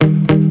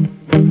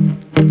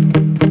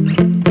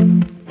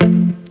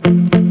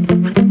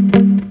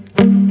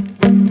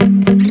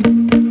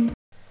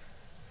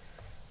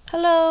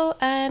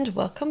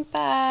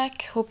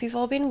back. Hope you've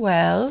all been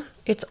well.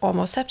 It's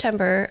almost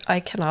September. I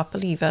cannot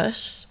believe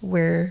it.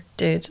 Where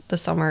did the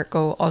summer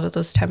go? All of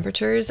those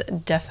temperatures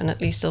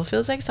definitely still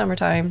feels like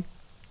summertime.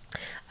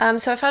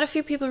 So I've had a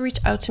few people reach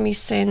out to me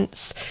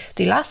since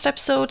the last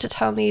episode to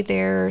tell me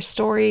their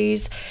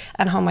stories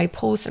and how my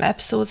posts and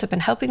episodes have been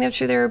helping them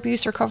through their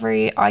abuse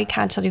recovery. I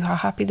can't tell you how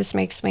happy this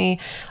makes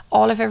me.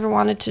 All I've ever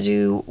wanted to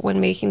do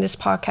when making this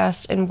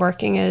podcast and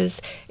working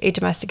as a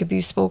domestic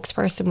abuse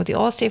spokesperson with the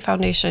Allstate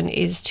Foundation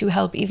is to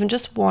help even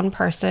just one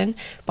person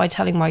by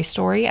telling my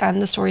story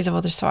and the stories of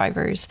other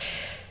survivors.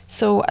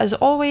 So as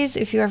always,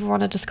 if you ever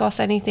want to discuss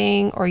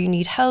anything or you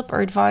need help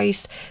or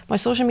advice, my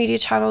social media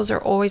channels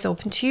are always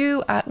open to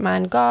you at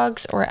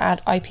mangogs or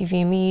at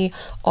IPVME.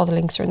 All the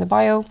links are in the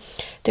bio.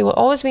 They will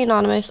always be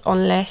anonymous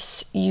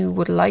unless you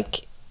would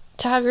like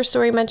to have your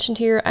story mentioned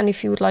here. And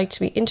if you would like to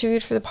be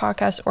interviewed for the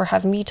podcast or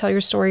have me tell your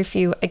story for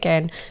you,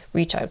 again,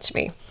 reach out to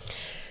me.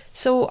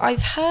 So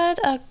I've had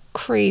a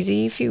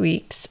crazy few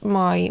weeks.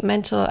 My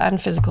mental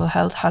and physical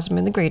health hasn't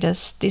been the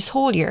greatest this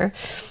whole year.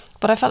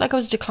 But I felt like I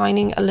was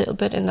declining a little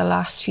bit in the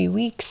last few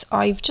weeks.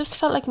 I've just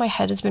felt like my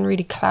head has been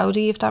really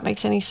cloudy, if that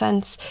makes any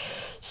sense.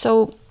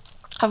 So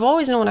I've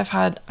always known I've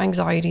had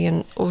anxiety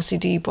and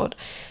OCD, but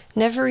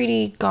never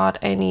really got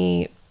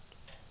any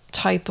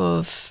type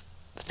of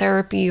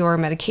therapy or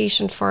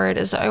medication for it,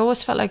 as I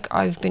always felt like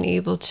I've been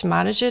able to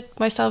manage it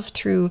myself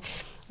through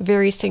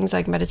various things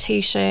like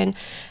meditation.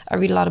 I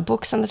read a lot of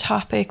books on the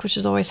topic, which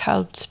has always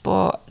helped,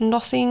 but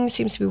nothing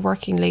seems to be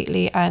working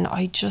lately, and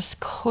I just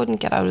couldn't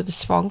get out of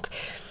this funk.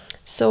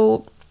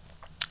 So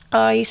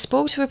I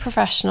spoke to a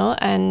professional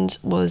and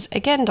was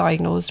again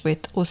diagnosed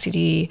with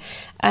OCD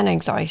and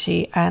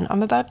anxiety, and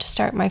I'm about to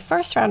start my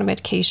first round of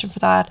medication for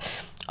that.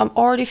 I'm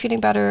already feeling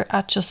better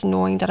at just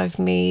knowing that I've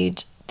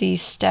made the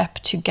step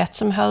to get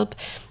some help.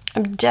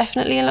 I'm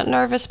definitely a little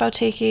nervous about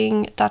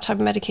taking that type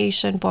of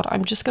medication, but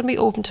I'm just going to be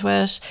open to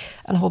it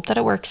and hope that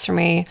it works for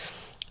me.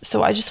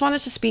 So I just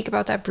wanted to speak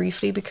about that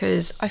briefly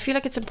because I feel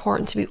like it's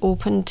important to be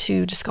open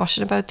to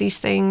discussion about these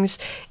things.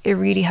 It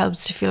really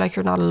helps to feel like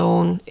you're not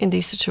alone in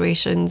these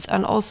situations.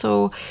 And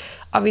also,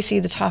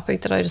 obviously, the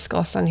topic that I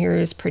discuss on here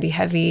is pretty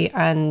heavy.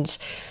 And,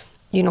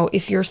 you know,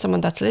 if you're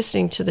someone that's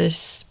listening to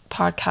this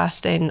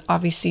podcast, then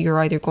obviously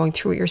you're either going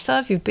through it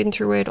yourself, you've been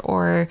through it,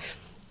 or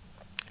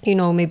you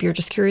know, maybe you're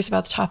just curious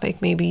about the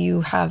topic. Maybe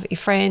you have a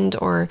friend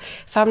or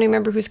family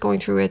member who's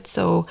going through it.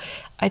 So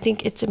I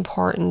think it's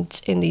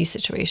important in these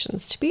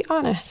situations to be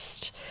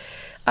honest.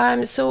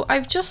 So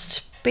I've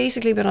just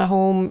basically been at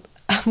home,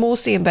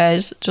 mostly in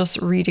bed, just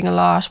reading a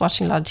lot,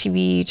 watching a lot of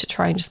TV to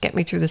try and just get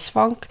me through this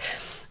funk.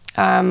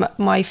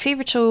 My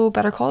favourite show,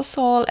 Better Call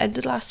Saul,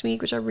 ended last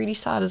week, which I'm really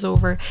sad is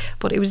over,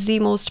 but it was the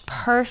most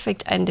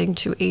perfect ending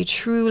to a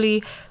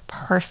truly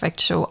perfect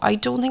show. I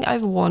don't think I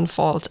have one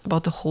fault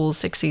about the whole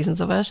 6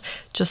 seasons of it.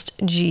 Just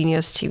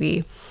genius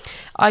TV.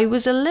 I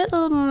was a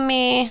little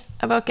meh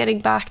about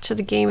getting back to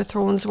the Game of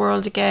Thrones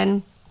world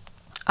again.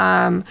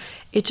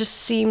 It just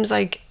seems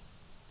like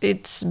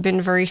it's been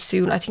very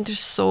soon. I think there's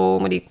so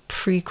many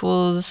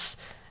prequels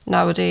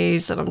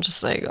nowadays that I'm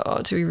just like,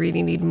 oh, do we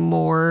really need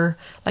more?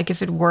 Like,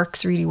 if it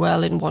works really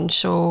well in one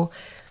show,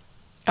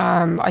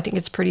 I think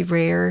it's pretty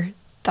rare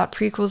that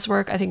prequels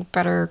work. I think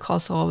Better Call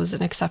Saul was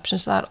an exception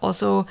to that.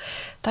 Also,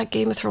 that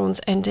Game of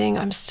Thrones ending,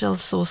 I'm still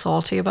so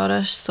salty about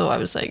it. So I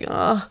was like,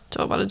 oh,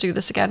 don't want to do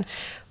this again.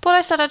 But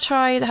I said I'd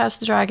try The House of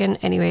the Dragon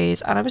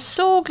anyways. And I'm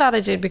so glad I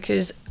did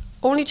because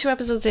only 2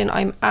 episodes in,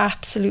 I'm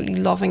absolutely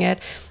loving it.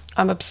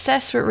 I'm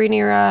obsessed with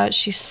Rhaenyra.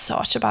 She's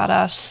such a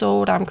badass.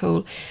 So damn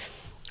cool.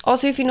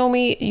 Also, if you know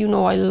me, you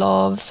know I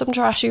love some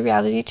trashy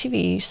reality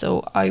TV,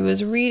 so I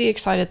was really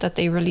excited that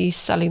they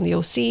released Selling the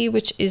OC,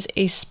 which is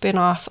a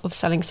spin-off of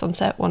Selling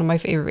Sunset, one of my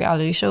favourite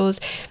reality shows.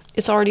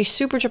 It's already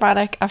super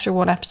dramatic after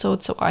 1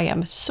 episode, so I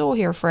am so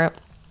here for it.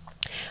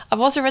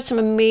 I've also read some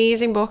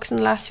amazing books in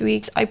the last few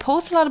weeks. I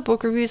post a lot of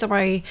book reviews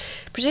on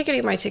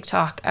particularly my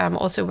TikTok,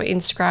 also my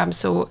Instagram,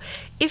 so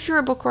if you're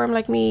a bookworm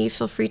like me,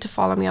 feel free to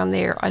follow me on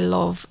there. I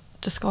love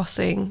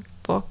discussing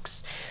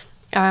books.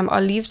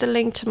 I'll leave the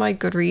link to my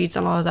Goodreads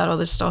and all of that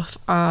other stuff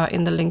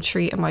in the link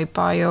tree in my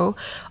bio.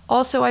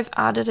 Also, I've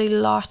added a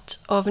lot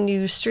of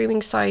new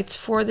streaming sites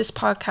for this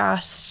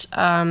podcast.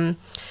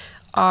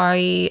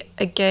 I,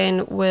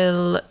 again,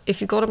 will,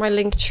 if you go to my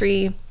link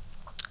tree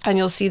and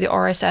you'll see the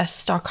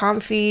rss.com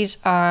feed,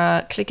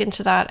 click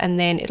into that and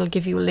then it'll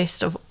give you a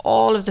list of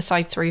all of the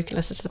sites where you can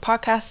listen to the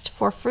podcast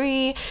for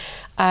free.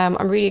 I'm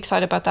really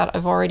excited about that.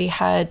 I've already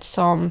had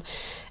some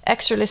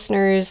extra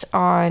listeners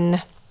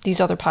on these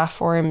other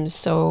platforms,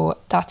 so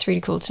that's really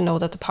cool to know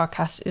that the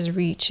podcast is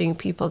reaching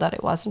people that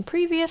it wasn't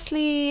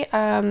previously.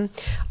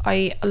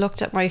 I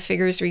looked at my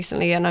figures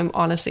recently and I'm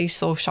honestly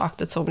so shocked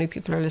that so many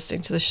people are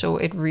listening to the show.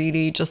 It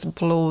really just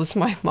blows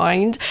my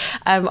mind.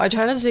 I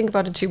try not to think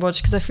about it too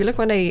much because I feel like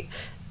when I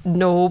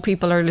know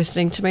people are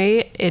listening to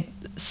me, it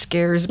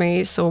scares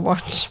me so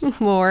much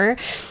more.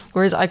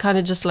 Whereas I kind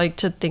of just like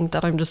to think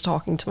that I'm just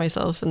talking to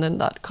myself, and then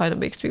that kind of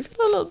makes me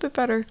feel a little bit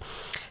better.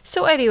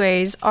 So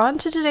anyways, on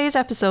to today's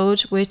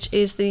episode, which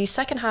is the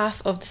second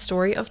half of the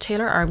story of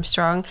Taylor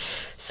Armstrong.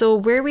 So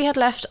where we had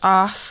left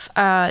off,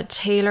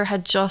 Taylor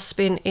had just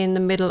been in the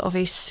middle of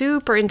a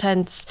super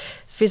intense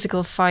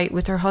physical fight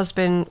with her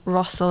husband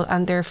Russell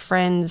and their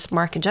friends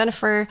Mark and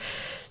Jennifer.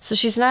 So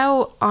she's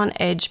now on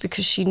edge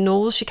because she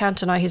knows she can't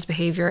deny his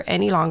behaviour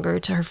any longer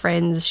to her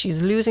friends.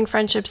 She's losing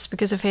friendships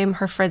because of him.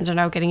 Her friends are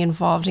now getting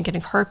involved and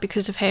getting hurt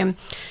because of him.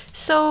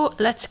 So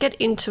let's get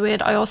into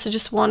it. I also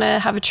just want to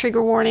have a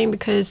trigger warning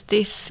because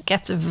this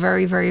gets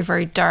very, very,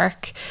 very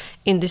dark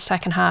in the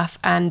second half,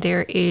 and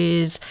there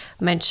is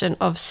mention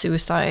of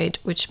suicide,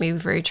 which may be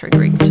very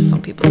triggering to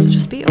some people. So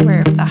just be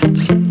aware of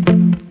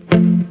that.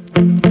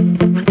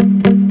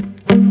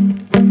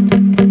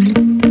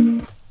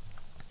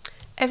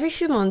 Every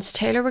few months,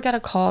 Taylor would get a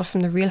call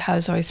from the Real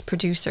Housewives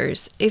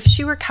producers. If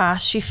she were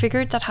cast, she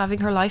figured that having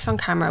her life on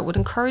camera would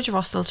encourage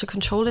Russell to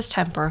control his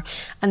temper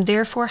and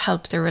therefore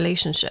help their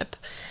relationship.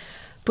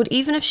 But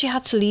even if she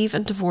had to leave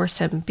and divorce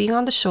him, being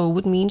on the show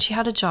would mean she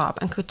had a job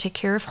and could take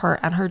care of her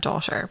and her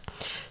daughter.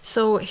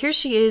 So here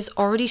she is,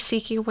 already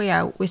seeking a way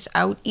out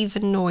without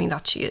even knowing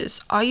that she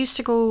is. I used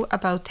to go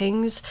about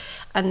things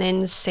and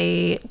then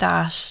say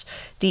that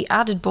the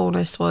added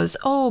bonus was,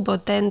 oh,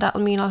 but then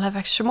that'll mean I'll have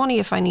extra money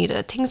if I need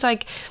it. Things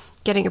like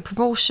getting a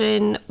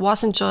promotion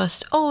wasn't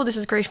just, oh, this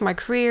is great for my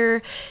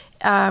career.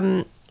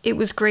 It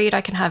was great,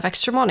 I can have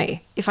extra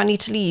money if I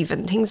need to leave.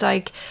 And things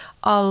like,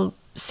 I'll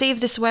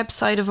save this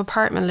website of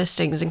apartment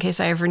listings in case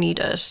I ever need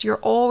it. You're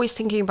always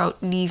thinking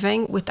about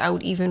leaving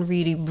without even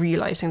really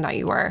realising that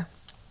you are.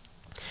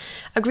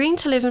 Agreeing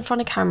to live in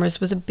front of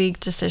cameras was a big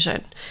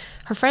decision.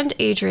 Her friend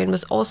Adrian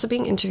was also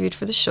being interviewed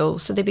for the show,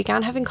 so they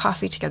began having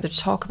coffee together to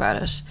talk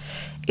about it.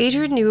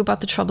 Adrian knew about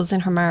the troubles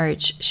in her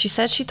marriage. She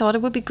said she thought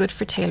it would be good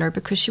for Taylor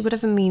because she would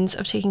have a means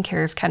of taking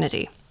care of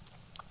Kennedy.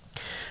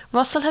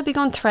 Russell had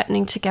begun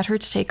threatening to get her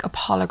to take a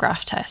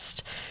polygraph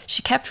test.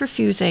 She kept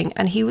refusing,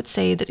 and he would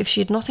say that if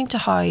she had nothing to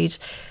hide,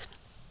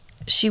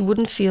 she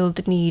wouldn't feel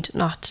the need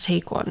not to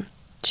take one.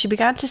 She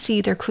began to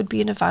see there could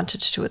be an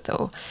advantage to it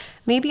though.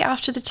 Maybe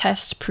after the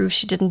test proved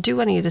she didn't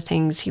do any of the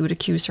things he would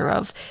accuse her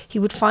of, he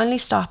would finally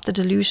stop the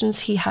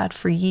delusions he had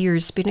for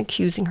years been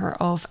accusing her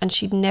of, and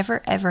she'd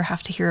never ever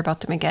have to hear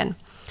about them again.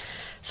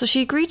 So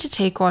she agreed to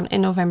take one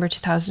in November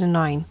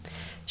 2009.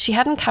 She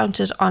hadn't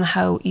counted on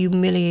how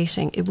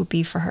humiliating it would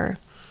be for her.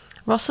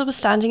 Russell was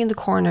standing in the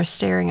corner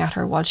staring at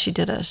her while she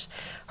did it.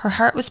 Her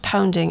heart was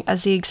pounding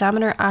as the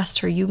examiner asked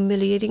her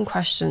humiliating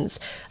questions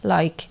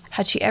like,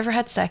 had she ever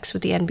had sex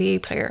with the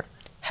NBA player?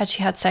 Had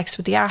she had sex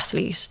with the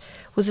athlete?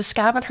 Was a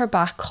scab on her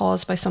back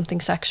caused by something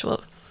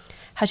sexual?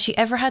 Had she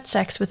ever had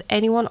sex with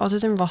anyone other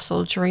than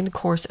Russell during the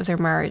course of their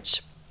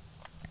marriage?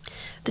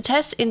 The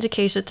test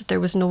indicated that there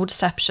was no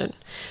deception.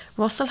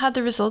 Russell had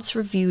the results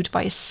reviewed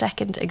by a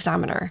second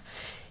examiner.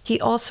 He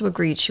also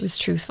agreed she was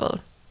truthful.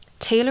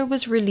 Taylor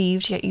was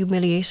relieved yet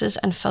humiliated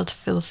and felt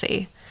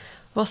filthy.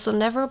 Russell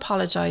never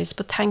apologised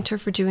but thanked her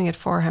for doing it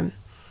for him.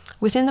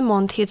 Within the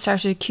month, he had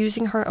started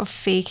accusing her of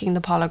faking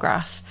the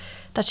polygraph,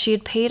 that she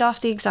had paid off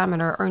the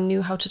examiner or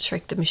knew how to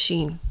trick the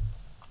machine.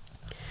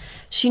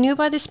 She knew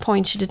by this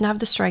point she didn't have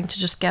the strength to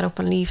just get up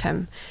and leave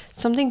him.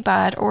 Something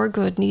bad or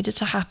good needed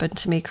to happen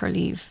to make her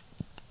leave.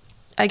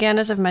 Again,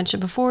 as I've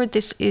mentioned before,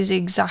 this is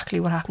exactly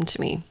what happened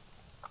to me.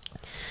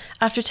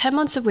 After 10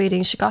 months of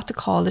waiting, she got the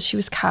call that she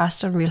was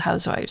cast on Real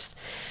Housewives.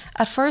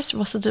 At first,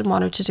 Russell didn't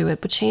want her to do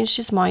it, but changed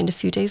his mind a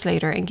few days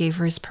later and gave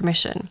her his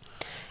permission.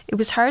 It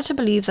was hard to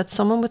believe that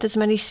someone with as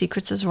many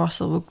secrets as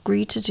Russell would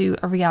agree to do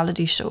a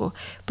reality show,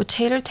 but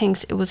Taylor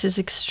thinks it was his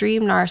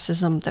extreme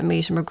narcissism that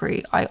made him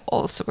agree. I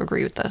also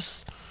agree with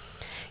this.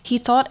 He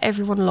thought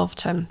everyone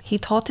loved him. He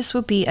thought this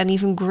would be an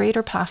even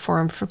greater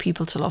platform for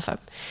people to love him.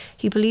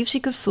 He believed he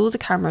could fool the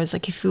cameras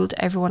like he fooled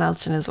everyone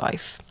else in his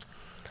life.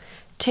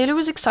 Taylor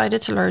was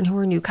excited to learn who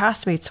her new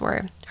castmates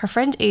were. Her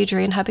friend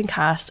Adrian had been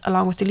cast,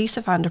 along with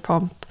Elisa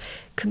Vanderpump,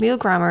 Camille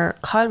Grammer,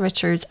 Kyle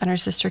Richards, and her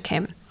sister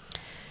Kim.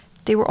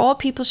 They were all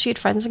people she had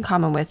friends in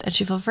common with, and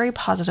she felt very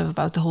positive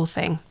about the whole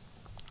thing.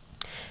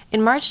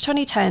 In March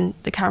 2010,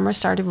 the cameras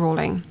started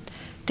rolling.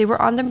 They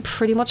were on them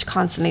pretty much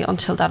constantly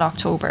until that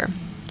October.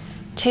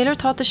 Taylor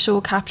thought the show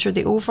captured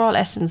the overall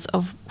essence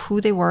of who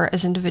they were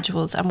as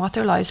individuals and what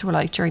their lives were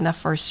like during that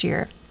first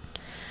year.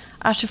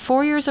 After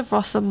 4 years of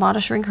Russell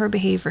monitoring her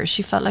behaviour,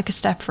 she felt like a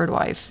Stepford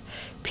wife.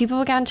 People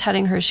began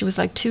telling her she was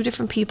like two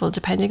different people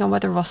depending on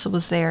whether Russell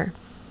was there.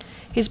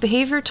 His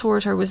behaviour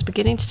toward her was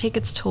beginning to take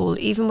its toll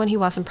even when he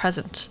wasn't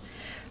present.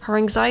 Her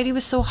anxiety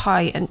was so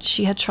high and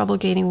she had trouble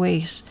gaining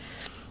weight.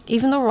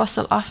 Even though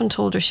Russell often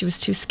told her she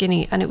was too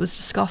skinny and it was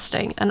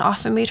disgusting, and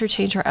often made her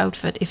change her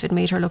outfit if it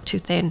made her look too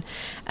thin,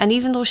 and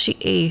even though she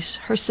ate,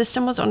 her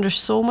system was under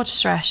so much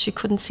stress she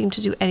couldn't seem to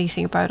do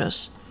anything about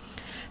it.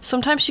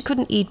 Sometimes she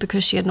couldn't eat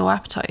because she had no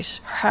appetite.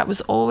 Her heart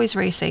was always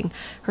racing,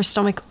 her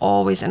stomach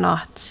always in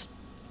knots.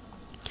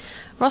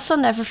 Russell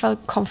never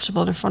felt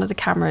comfortable in front of the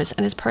cameras,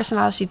 and his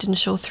personality didn't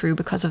show through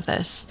because of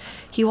this.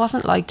 He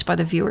wasn't liked by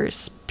the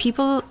viewers.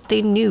 People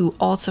they knew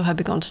also had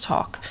begun to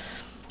talk.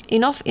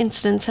 Enough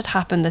incidents had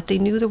happened that they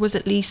knew there was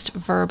at least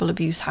verbal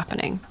abuse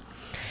happening.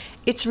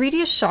 It's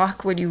really a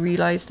shock when you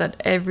realise that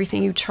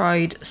everything you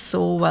tried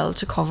so well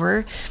to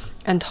cover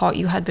and thought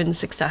you had been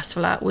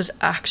successful at was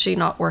actually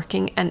not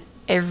working, and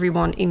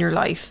everyone in your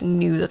life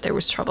knew that there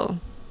was trouble.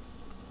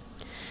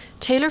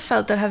 Taylor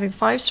felt that having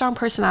 5 strong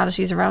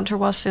personalities around her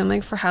while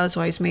filming for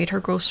Housewives made her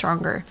grow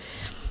stronger.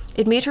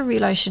 It made her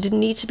realise she didn't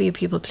need to be a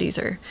people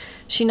pleaser.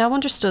 She now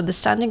understood that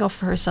standing up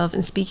for herself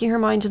and speaking her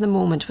mind in the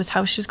moment was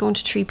how she was going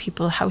to treat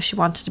people how she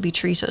wanted to be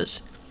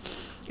treated.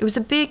 It was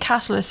a big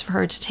catalyst for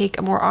her to take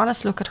a more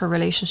honest look at her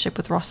relationship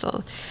with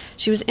Russell.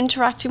 She was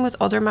interacting with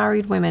other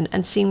married women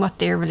and seeing what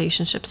their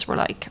relationships were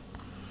like.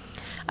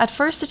 At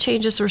first, the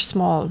changes were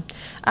small.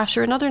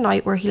 After another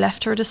night where he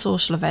left her at a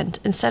social event,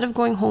 instead of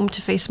going home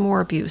to face more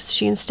abuse,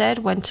 she instead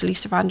went to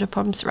Lisa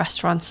Vanderpump's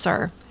restaurant,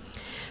 Sir.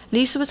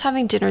 Lisa was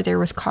having dinner there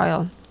with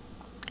Kyle.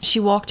 She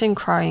walked in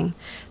crying.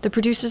 The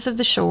producers of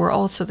the show were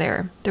also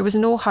there. There was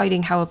no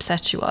hiding how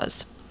upset she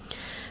was.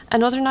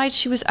 Another night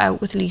she was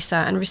out with Lisa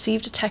and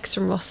received a text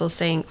from Russell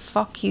saying,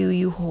 "Fuck you,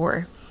 you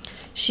whore."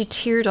 She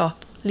teared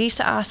up.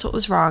 Lisa asked what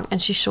was wrong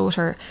and she showed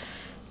her.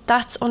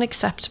 "That's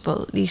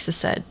unacceptable," Lisa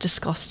said,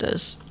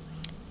 disgusted.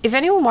 If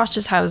anyone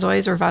watches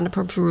Housewives or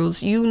Vanderpump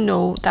Rules, you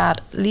know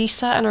that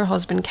Lisa and her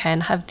husband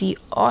Ken have the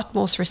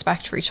utmost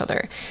respect for each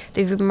other.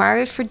 They've been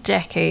married for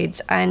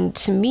decades and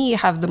to me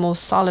have the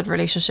most solid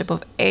relationship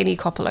of any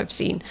couple I've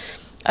seen.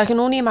 I can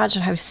only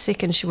imagine how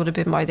sickened she would have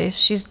been by this.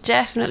 She's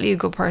definitely a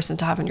good person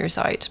to have on your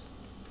side.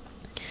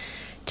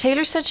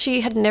 Taylor said she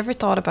had never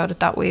thought about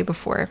it that way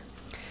before.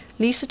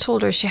 Lisa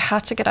told her she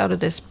had to get out of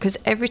this because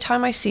every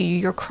time I see you,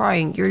 you're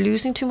crying, you're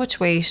losing too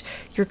much weight,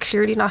 you're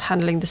clearly not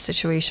handling the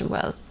situation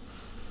well.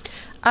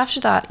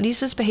 After that,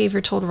 Lisa's behaviour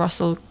told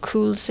Russell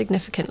cooled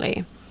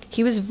significantly.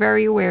 He was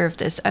very aware of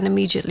this and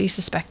immediately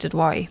suspected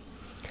why.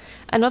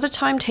 Another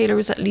time Taylor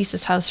was at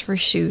Lisa's house for a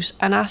shoot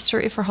and asked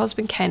her if her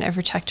husband Ken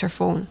ever checked her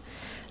phone.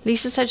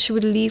 Lisa said she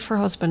would leave her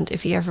husband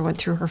if he ever went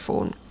through her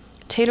phone.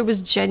 Taylor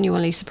was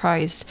genuinely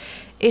surprised.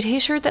 It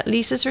hit her that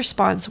Lisa's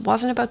response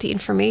wasn't about the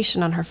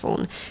information on her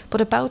phone,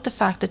 but about the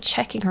fact that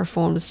checking her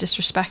phone was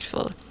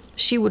disrespectful.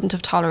 She wouldn't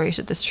have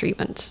tolerated this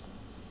treatment.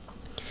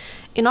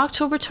 In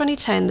October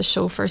 2010, the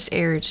show first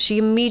aired. She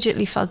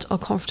immediately felt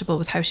uncomfortable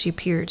with how she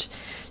appeared.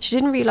 She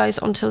didn't realise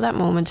until that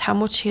moment how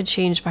much she had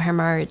changed by her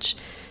marriage.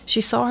 She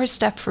saw her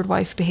Stepford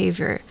wife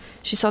behaviour.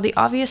 She saw the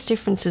obvious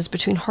differences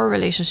between her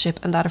relationship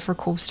and that of her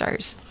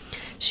co-stars.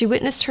 She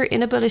witnessed her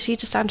inability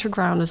to stand her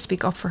ground and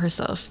speak up for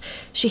herself.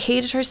 She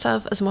hated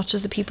herself as much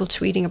as the people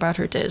tweeting about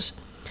her did.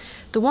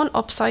 The one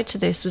upside to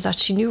this was that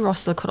she knew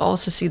Russell could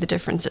also see the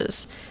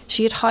differences.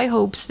 She had high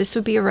hopes this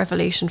would be a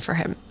revelation for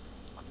him.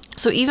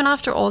 So even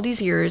after all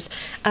these years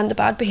and the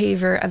bad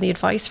behaviour and the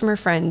advice from her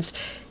friends,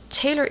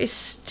 Taylor is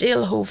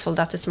still hopeful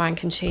that this man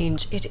can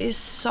change. It is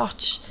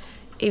such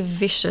a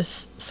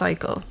vicious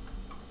cycle.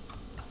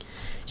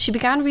 She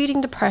began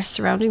reading the press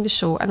surrounding the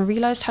show and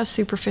realised how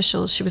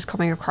superficial she was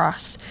coming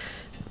across.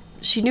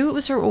 She knew it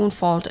was her own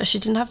fault as she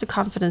didn't have the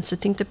confidence to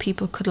think that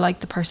people could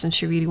like the person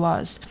she really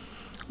was.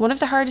 One of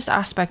the hardest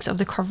aspects of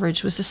the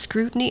coverage was the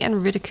scrutiny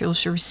and ridicule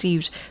she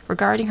received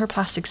regarding her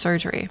plastic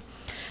surgery.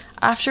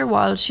 After a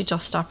while, she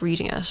just stopped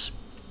reading it.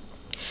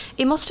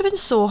 It must have been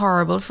so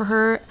horrible for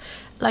her.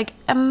 Like,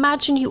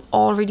 imagine you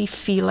already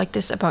feel like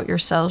this about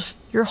yourself.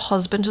 Your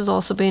husband has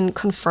also been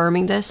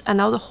confirming this, and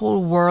now the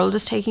whole world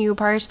is taking you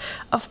apart.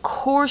 Of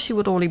course you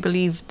would only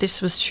believe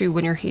this was true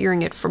when you're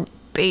hearing it from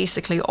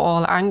basically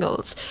all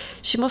angles.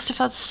 She must have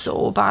felt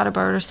so bad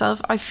about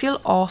herself. I feel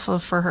awful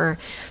for her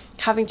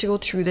having to go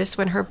through this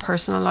when her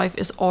personal life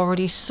is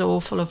already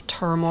so full of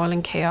turmoil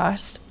and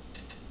chaos.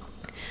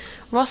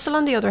 Russell,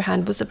 on the other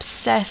hand, was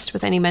obsessed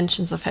with any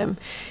mentions of him.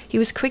 He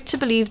was quick to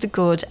believe the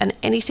good, and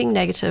anything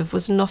negative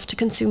was enough to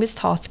consume his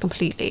thoughts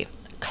completely.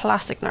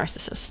 Classic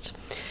narcissist.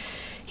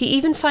 He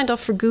even signed up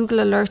for Google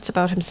alerts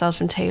about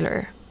himself and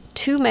Taylor.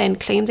 2 men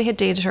claimed they had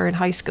dated her in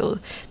high school.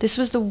 This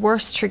was the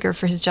worst trigger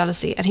for his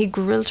jealousy, and he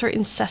grilled her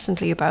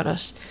incessantly about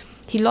it.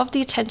 He loved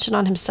the attention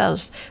on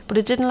himself, but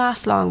it didn't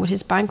last long when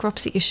his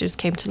bankruptcy issues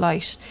came to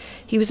light.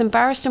 He was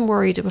embarrassed and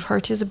worried it would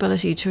hurt his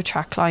ability to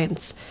attract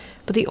clients,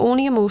 but the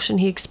only emotion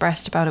he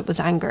expressed about it was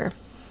anger.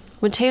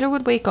 When Taylor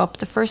would wake up,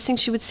 the first thing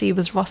she would see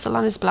was Russell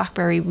on his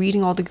BlackBerry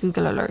reading all the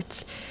Google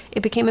alerts.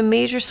 It became a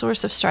major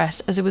source of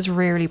stress as it was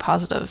rarely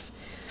positive.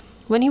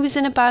 When he was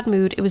in a bad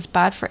mood, it was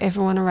bad for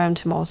everyone around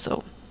him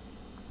also.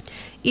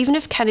 Even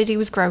if Kennedy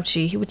was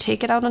grouchy, he would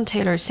take it out on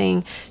Taylor,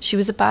 saying she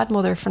was a bad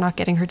mother for not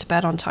getting her to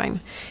bed on time.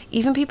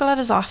 Even people at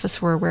his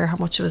office were aware how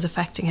much it was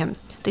affecting him.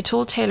 They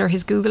told Taylor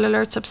his Google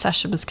Alerts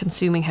obsession was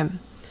consuming him.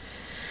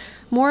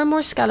 More and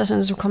more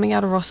skeletons were coming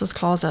out of Russell's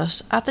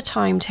closet. At the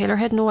time, Taylor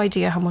had no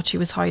idea how much he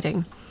was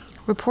hiding.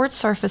 Reports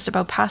surfaced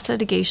about past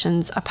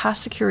litigations, a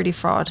past security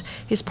fraud,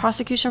 his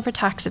prosecution for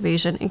tax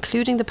evasion,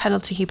 including the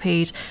penalty he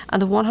paid,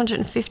 and the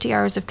 150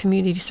 hours of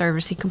community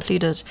service he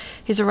completed,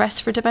 his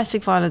arrest for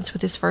domestic violence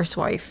with his first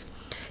wife.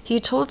 He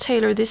had told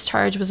Taylor this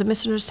charge was a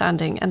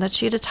misunderstanding and that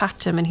she had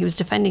attacked him and he was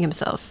defending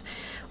himself.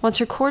 Once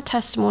her court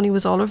testimony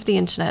was all over the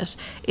internet,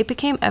 it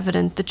became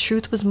evident the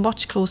truth was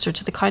much closer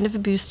to the kind of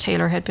abuse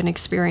Taylor had been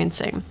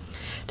experiencing.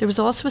 There was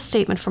also a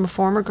statement from a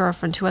former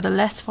girlfriend who had a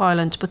less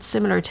violent but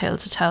similar tale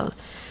to tell.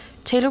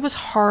 Taylor was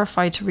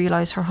horrified to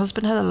realise her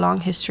husband had a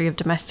long history of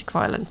domestic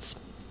violence.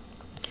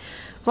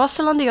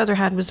 Russell, on the other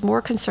hand, was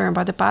more concerned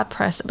by the bad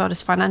press about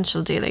his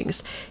financial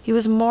dealings. He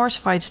was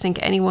mortified to think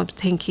anyone would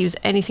think he was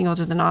anything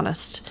other than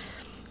honest.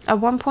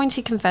 At one point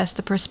he confessed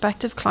that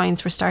prospective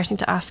clients were starting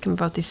to ask him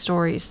about these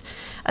stories.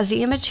 As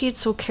the image he had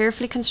so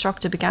carefully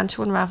constructed began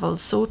to unravel,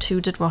 so too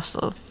did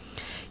Russell.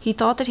 He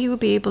thought that he would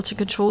be able to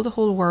control the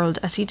whole world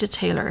as he did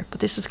Taylor,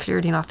 but this was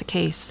clearly not the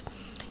case.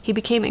 He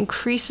became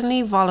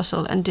increasingly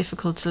volatile and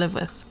difficult to live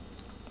with.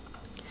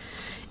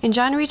 In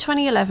January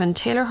 2011,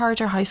 Taylor hired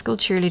her high school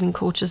cheerleading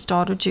coach's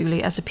daughter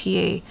Julie as a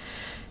PA.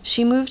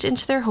 She moved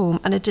into their home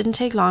and it didn't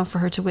take long for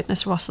her to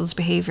witness Russell's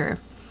behaviour.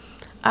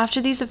 After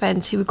these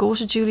events, he would go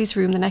to Julie's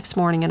room the next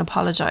morning and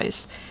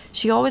apologise.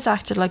 She always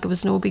acted like it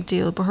was no big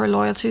deal, but her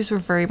loyalties were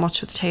very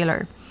much with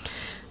Taylor.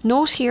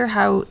 Note here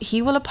how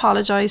he will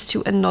apologise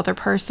to another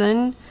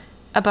person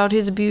about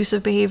his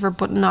abusive behaviour,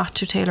 but not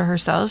to Taylor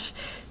herself,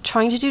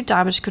 trying to do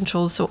damage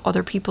control so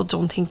other people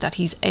don't think that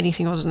he's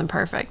anything other than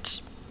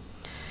perfect.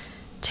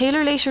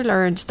 Taylor later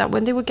learned that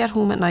when they would get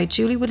home at night,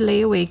 Julie would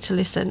lay awake to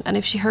listen, and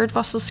if she heard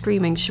Russell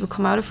screaming, she would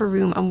come out of her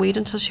room and wait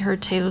until she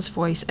heard Taylor's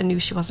voice and knew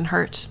she wasn't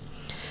hurt.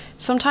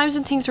 Sometimes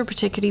when things were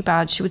particularly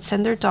bad, she would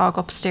send their dog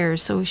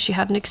upstairs so she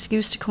had an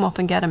excuse to come up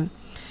and get him.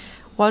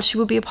 While she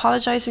would be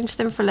apologising to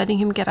them for letting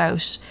him get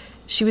out,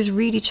 she was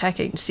really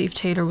checking to see if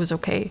Taylor was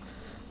okay.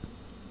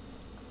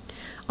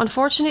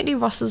 Unfortunately,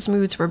 Russell's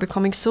moods were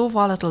becoming so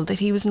volatile that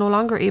he was no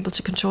longer able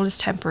to control his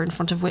temper in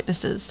front of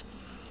witnesses.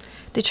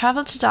 They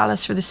travelled to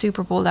Dallas for the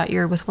Super Bowl that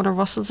year with one of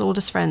Russell's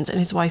oldest friends and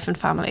his wife and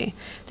family.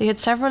 They had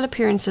several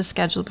appearances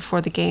scheduled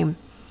before the game.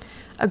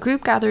 A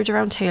group gathered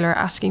around Taylor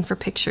asking for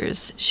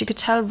pictures. She could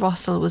tell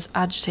Russell was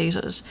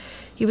agitated.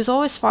 He was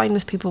always fine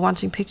with people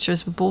wanting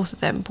pictures with both of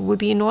them, but would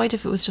be annoyed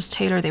if it was just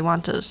Taylor they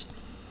wanted.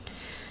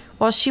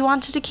 While she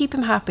wanted to keep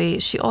him happy,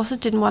 she also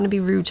didn't want to be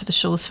rude to the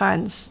show's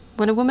fans.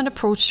 When a woman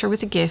approached her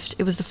with a gift,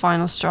 it was the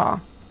final straw.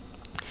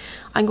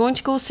 "I'm going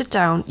to go sit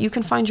down. You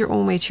can find your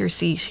own way to your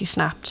seat," he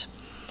snapped.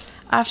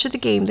 After the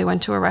game, they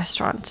went to a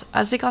restaurant.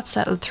 As they got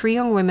settled, 3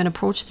 young women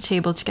approached the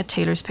table to get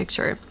Taylor's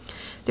picture.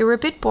 They were a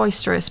bit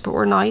boisterous, but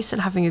were nice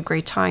and having a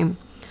great time.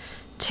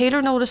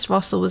 Taylor noticed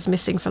Russell was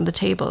missing from the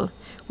table.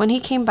 When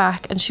he came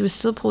back and she was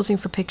still posing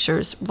for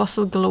pictures,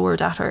 Russell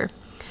glowered at her.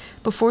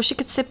 Before she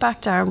could sit back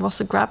down,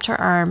 Russell grabbed her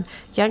arm,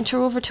 yanked her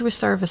over to a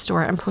service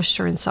door and pushed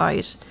her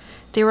inside.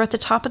 They were at the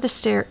top of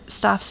the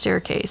staff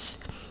staircase.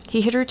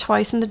 He hit her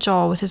twice in the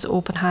jaw with his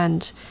open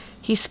hand.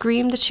 He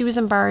screamed that she was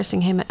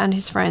embarrassing him and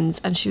his friends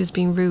and she was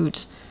being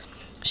rude.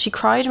 She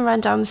cried and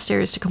ran down the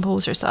stairs to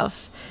compose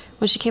herself.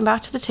 When she came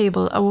back to the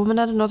table, a woman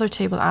at another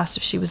table asked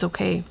if she was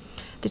okay.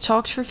 They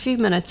talked for a few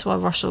minutes while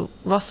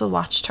Russell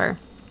watched her.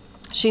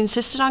 She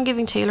insisted on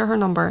giving Taylor her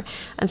number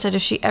and said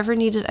if she ever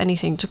needed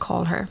anything to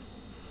call her.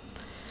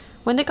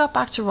 When they got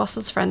back to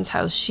Russell's friend's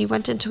house, she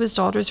went into his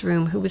daughter's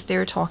room, who was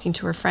there talking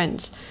to her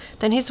friend.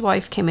 Then his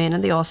wife came in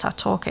and they all sat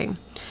talking.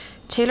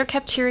 Taylor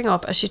kept tearing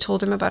up as she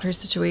told him about her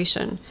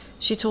situation.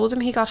 She told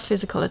him he got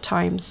physical at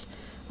times.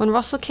 When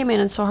Russell came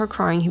in and saw her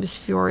crying, he was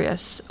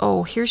furious.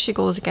 "Oh, here she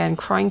goes again,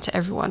 crying to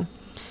everyone."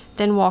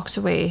 Then walked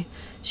away.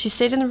 She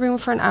stayed in the room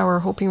for an hour,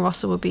 hoping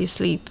Russell would be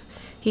asleep.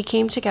 He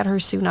came to get her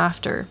soon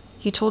after.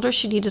 He told her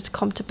she needed to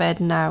come to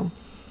bed now.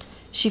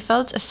 She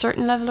felt a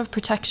certain level of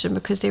protection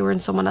because they were in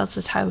someone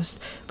else's house,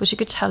 but she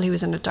could tell he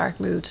was in a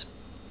dark mood.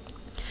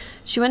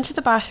 She went to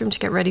the bathroom to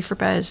get ready for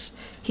bed.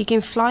 He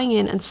came flying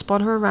in and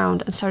spun her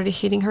around and started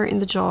hitting her in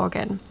the jaw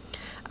again.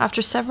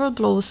 After several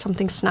blows,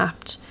 something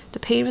snapped. The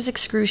pain was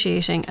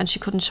excruciating and she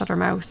couldn't shut her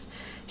mouth.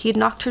 He had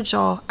knocked her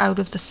jaw out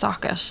of the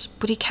socket,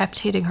 but he kept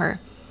hitting her.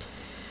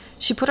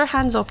 She put her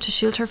hands up to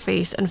shield her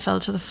face and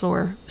fell to the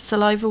floor.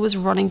 Saliva was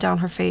running down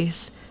her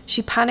face.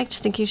 She panicked,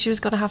 thinking she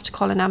was going to have to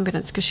call an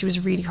ambulance because she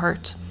was really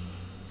hurt.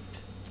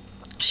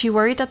 She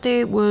worried that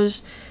they would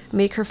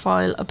make her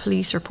file a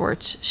police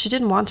report. She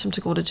didn't want him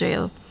to go to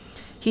jail.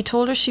 He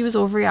told her she was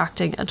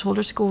overreacting and told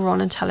her to go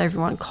run and tell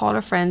everyone, call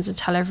her friends and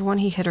tell everyone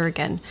he hit her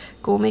again.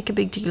 Go make a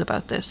big deal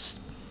about this.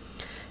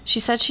 She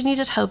said she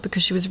needed help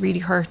because she was really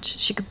hurt.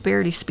 She could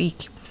barely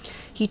speak.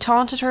 He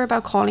taunted her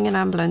about calling an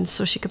ambulance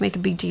so she could make a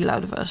big deal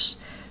out of it.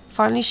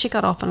 Finally, she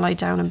got up and lied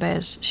down in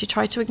bed. She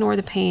tried to ignore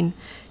the pain.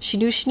 She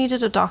knew she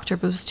needed a doctor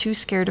but was too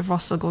scared of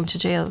Russell going to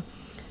jail.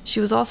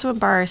 She was also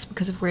embarrassed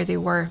because of where they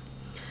were.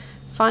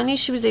 Finally,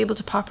 she was able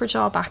to pop her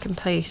jaw back in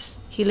place.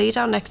 He lay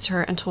down next to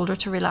her and told her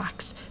to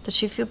relax, that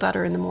she'd feel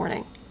better in the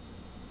morning.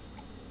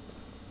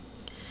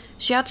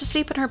 She had to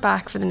sleep on her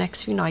back for the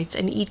next few nights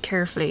and eat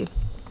carefully,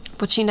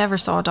 but she never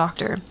saw a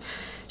doctor.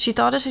 She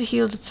thought it had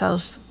healed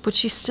itself, but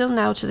she still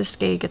now to this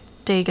day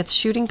gets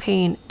shooting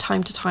pain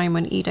time to time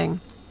when eating.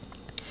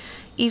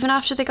 Even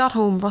after they got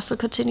home, Russell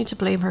continued to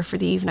blame her for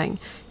the evening.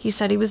 He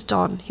said he was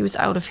done, he was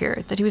out of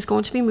here, that he was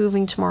going to be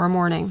moving tomorrow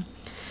morning.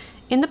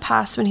 In the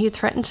past, when he had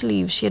threatened to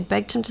leave, she had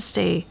begged him to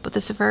stay, but the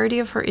severity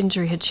of her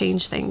injury had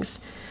changed things.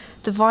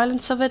 The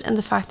violence of it and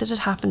the fact that it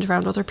happened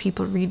around other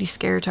people really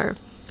scared her.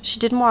 She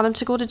didn't want him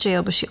to go to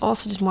jail, but she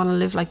also didn't want to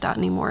live like that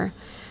anymore.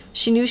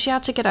 She knew she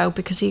had to get out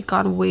because he had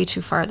gone way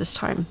too far this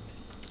time.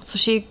 So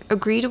she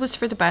agreed it was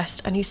for the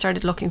best, and he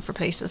started looking for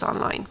places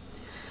online.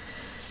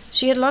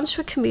 She had lunch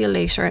with Camille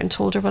later and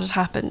told her what had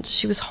happened.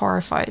 She was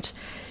horrified.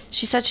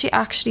 She said she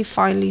actually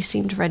finally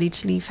seemed ready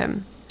to leave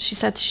him. She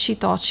said she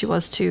thought she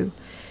was too.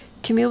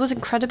 Camille was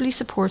incredibly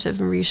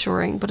supportive and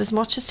reassuring, but as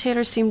much as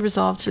Taylor seemed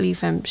resolved to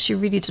leave him, she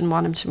really didn't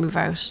want him to move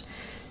out.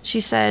 She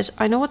said,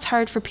 "I know it's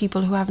hard for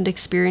people who haven't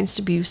experienced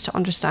abuse to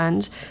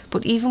understand,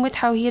 but even with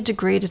how he had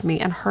degraded me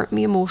and hurt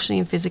me emotionally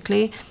and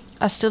physically,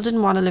 I still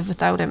didn't want to live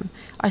without him.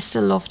 I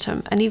still loved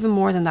him, and even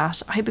more than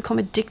that, I had become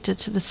addicted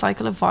to the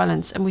cycle of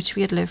violence in which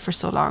we had lived for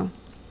so long."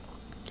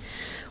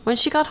 When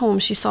she got home,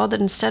 she saw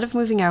that instead of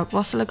moving out,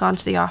 Russell had gone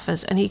to the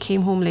office and he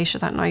came home later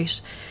that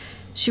night.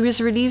 She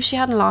was relieved she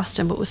hadn't lost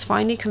him, but was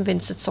finally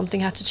convinced that something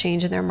had to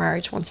change in their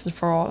marriage once and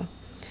for all.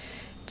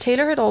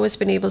 Taylor had always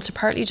been able to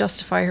partly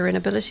justify her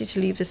inability to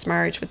leave this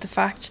marriage with the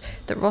fact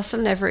that Russell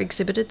never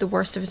exhibited the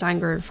worst of his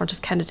anger in front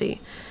of Kennedy.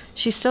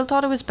 She still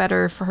thought it was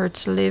better for her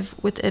to live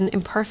with an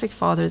imperfect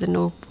father than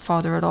no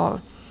father at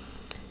all.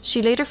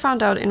 She later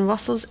found out in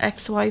Russell's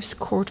ex-wife's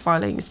court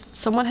filings that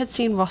someone had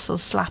seen Russell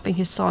slapping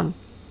his son.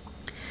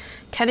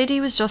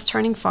 Kennedy was just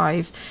turning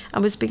 5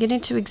 and was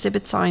beginning to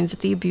exhibit signs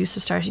that the abuse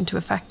was starting to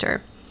affect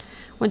her.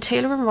 When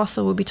Taylor and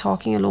Russell would be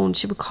talking alone,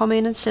 she would come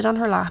in and sit on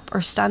her lap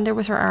or stand there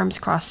with her arms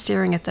crossed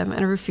staring at them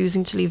and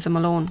refusing to leave them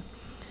alone.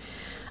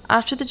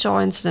 After the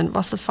jaw incident,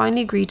 Russell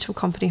finally agreed to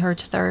accompany her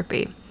to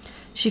therapy.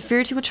 She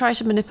feared he would try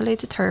to manipulate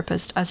the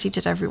therapist, as he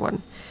did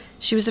everyone.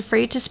 She was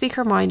afraid to speak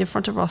her mind in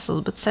front of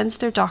Russell, but sensed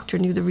their doctor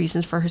knew the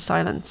reasons for her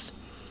silence.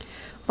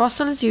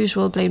 Russell, as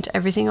usual, blamed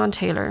everything on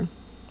Taylor.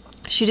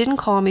 "She didn't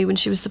call me when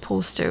she was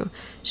supposed to.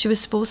 She was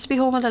supposed to be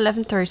home at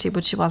 11:30,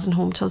 but she wasn't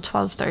home till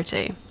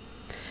 12:30.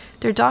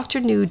 Their doctor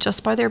knew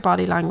just by their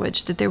body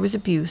language that there was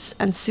abuse,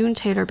 and soon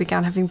Taylor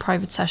began having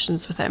private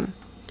sessions with him.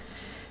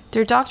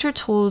 Their doctor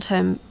told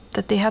him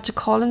that they had to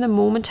call him the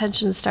moment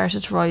tensions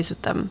started to rise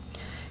with them.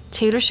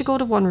 Taylor should go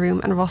to one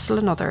room and Russell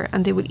another,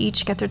 and they would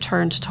each get their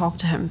turn to talk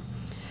to him.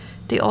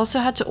 They also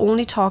had to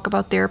only talk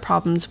about their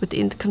problems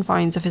within the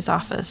confines of his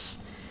office.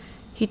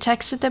 He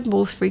texted them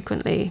both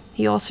frequently.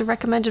 He also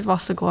recommended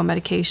Russell go on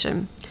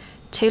medication.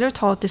 Taylor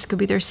thought this could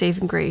be their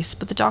saving grace,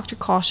 but the doctor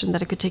cautioned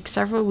that it could take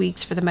several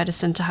weeks for the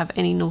medicine to have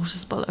any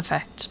noticeable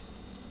effect.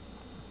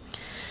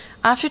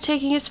 After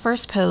taking his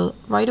first pill,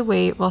 right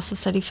away, Russell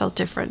said he felt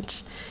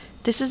different.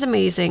 "This is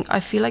amazing. I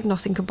feel like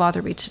nothing could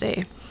bother me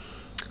today."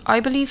 I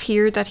believe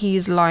here that he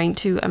is lying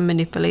to and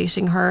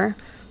manipulating her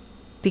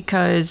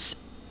because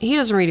he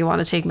doesn't really want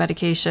to take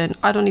medication.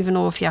 I don't even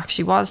know if he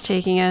actually was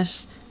taking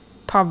it.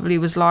 Probably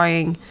was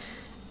lying.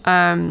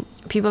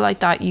 People like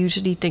that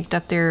usually think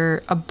that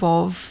they're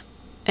above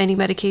any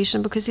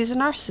medication because he's a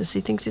narcissist.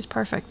 He thinks he's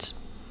perfect.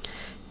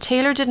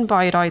 Taylor didn't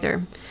buy it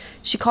either.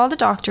 She called the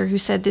doctor, who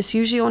said this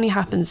usually only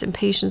happens in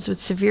patients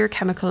with severe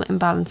chemical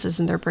imbalances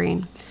in their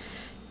brain.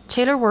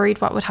 Taylor worried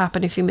what would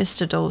happen if he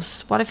missed a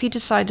dose. What if he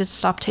decided to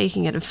stop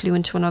taking it and flew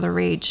into another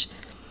rage?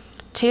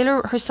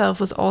 Taylor herself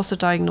was also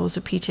diagnosed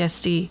with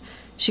PTSD.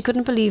 She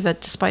couldn't believe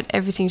it despite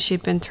everything she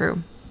had been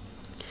through.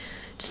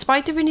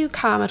 Despite the renewed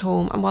calm at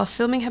home, and while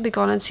filming had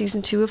begun in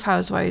season 2 of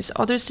Housewives,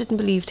 others didn't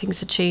believe things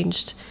had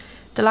changed.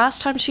 The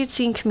last time she had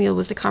seen Camille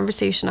was the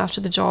conversation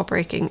after the jaw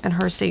breaking and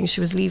her saying she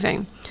was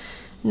leaving.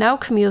 Now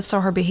Camille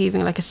saw her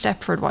behaving like a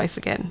Stepford wife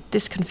again.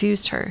 This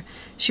confused her.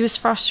 She was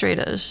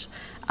frustrated.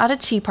 At a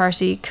tea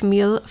party,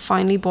 Camille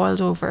finally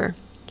boiled over.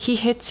 "He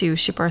hits you,"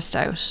 she burst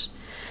out.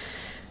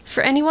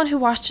 For anyone who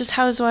watches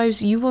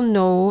Housewives, you will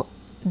know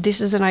this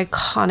is an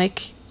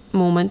iconic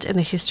moment in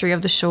the history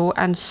of the show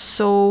and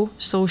so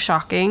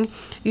shocking.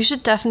 You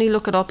should definitely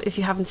look it up if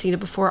you haven't seen it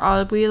before.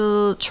 I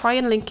will try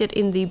and link it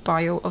in the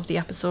bio of the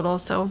episode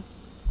also.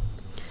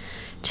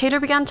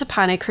 Taylor began to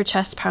panic, her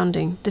chest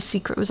pounding. The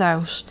secret was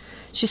out.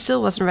 She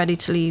still wasn't ready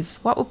to leave.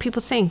 What would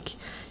people think?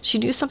 She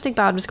knew something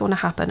bad was going to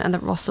happen and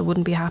that Russell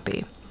wouldn't be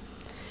happy.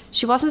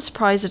 She wasn't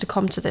surprised it had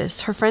come to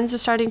this. Her friends were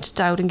starting to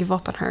doubt and give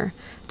up on her.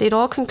 They'd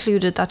all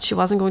concluded that she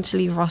wasn't going to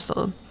leave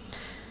Russell.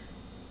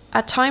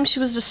 At times she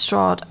was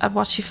distraught at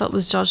what she felt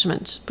was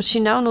judgment, but she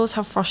now knows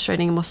how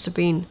frustrating it must have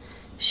been.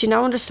 She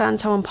now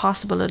understands how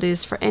impossible it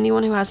is for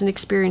anyone who hasn't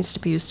experienced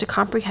abuse to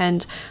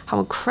comprehend how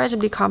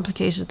incredibly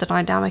complicated the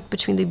dynamic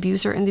between the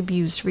abuser and the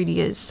abused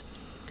really is.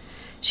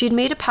 She had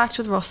made a pact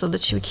with Russell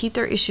that she would keep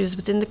their issues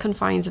within the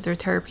confines of their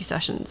therapy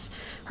sessions.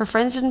 Her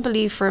friends didn't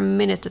believe for a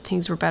minute that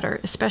things were better,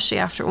 especially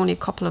after only a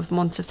couple of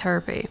months of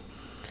therapy.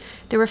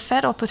 They were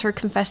fed up with her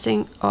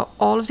confessing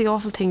all of the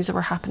awful things that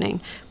were happening,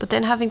 but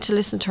then having to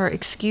listen to her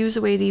excuse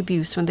away the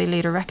abuse when they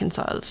later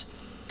reconciled.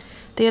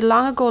 They had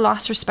long ago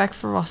lost respect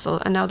for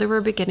Russell, and now they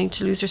were beginning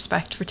to lose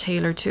respect for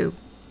Taylor too.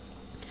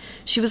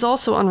 She was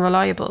also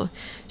unreliable.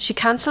 She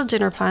cancelled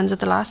dinner plans at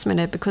the last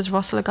minute because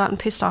Russell had gotten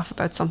pissed off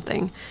about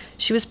something.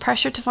 She was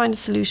pressured to find a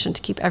solution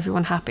to keep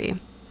everyone happy.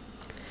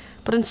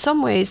 But in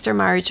some ways, their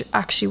marriage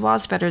actually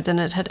was better than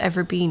it had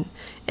ever been.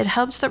 It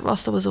helped that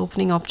Russell was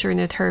opening up during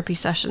their therapy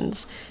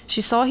sessions.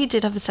 She saw he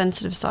did have a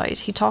sensitive side.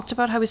 He talked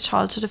about how his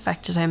childhood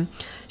affected him.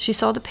 She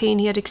saw the pain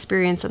he had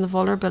experienced and the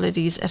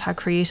vulnerabilities it had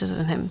created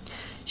in him.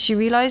 She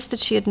realised that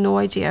she had no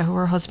idea who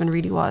her husband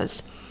really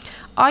was.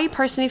 I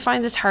personally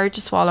find this hard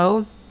to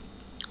swallow.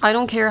 I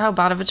don't care how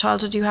bad of a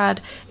childhood you had.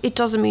 It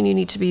doesn't mean you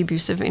need to be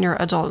abusive in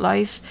your adult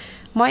life.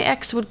 My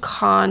ex would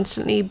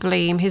constantly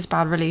blame his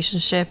bad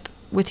relationship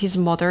with his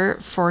mother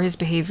for his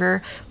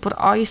behaviour, but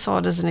I saw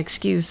it as an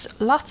excuse.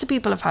 Lots of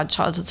people have had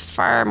childhoods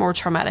far more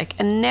traumatic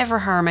and never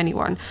harm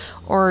anyone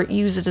or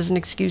use it as an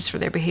excuse for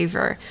their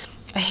behaviour.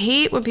 I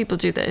hate when people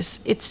do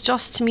this. It's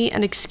just, to me,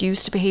 an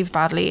excuse to behave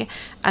badly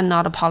and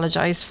not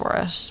apologise for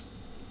it.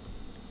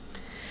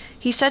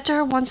 He said to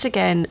her once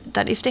again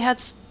that if they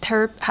had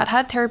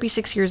had therapy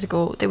 6 years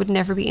ago, they would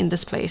never be in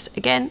this place.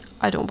 Again,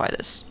 I don't buy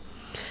this.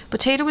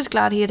 But Taylor was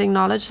glad he had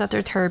acknowledged that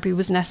their therapy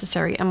was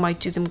necessary and might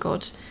do them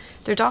good.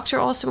 Their doctor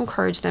also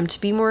encouraged them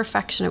to be more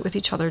affectionate with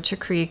each other to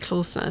create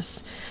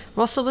closeness.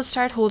 Russell would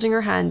start holding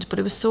her hand, but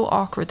it was so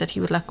awkward that he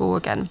would let go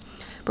again.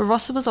 But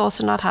Russell was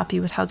also not happy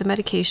with how the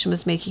medication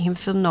was making him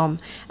feel numb,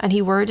 and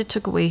he worried it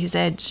took away his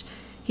edge.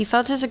 He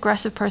felt his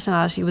aggressive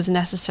personality was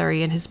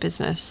necessary in his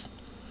business.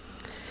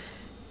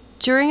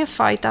 During a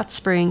fight that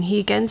spring, he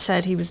again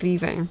said he was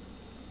leaving.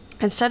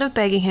 Instead of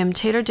begging him,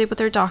 Taylor did what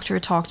their doctor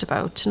had talked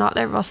about, to not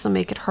let Russell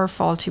make it her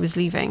fault he was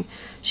leaving.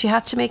 She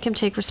had to make him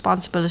take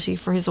responsibility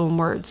for his own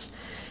words.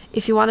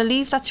 If you want to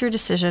leave, that's your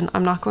decision.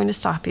 I'm not going to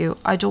stop you.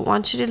 I don't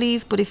want you to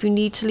leave, but if you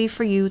need to leave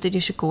for you, then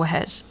you should go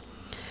ahead.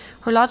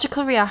 Her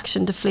logical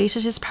reaction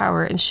deflated his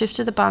power and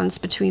shifted the balance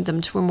between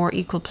them to a more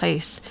equal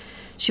place.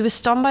 She was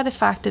stunned by the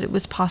fact that it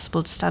was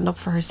possible to stand up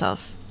for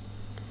herself.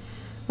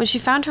 When she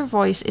found her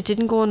voice, it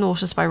didn't go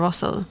unnoticed by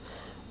Russell.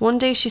 One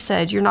day she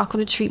said, "You're not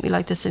going to treat me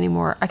like this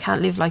anymore. I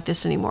can't live like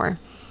this anymore."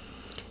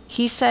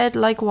 He said,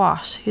 "Like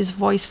what?" his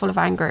voice full of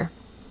anger.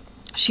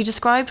 She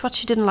described what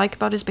she didn't like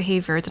about his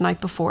behaviour the night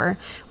before,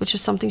 which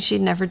was something she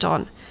had never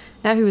done.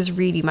 Now he was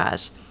really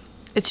mad.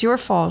 "It's your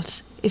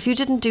fault. If you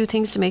didn't do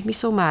things to make me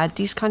so mad,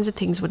 these kinds of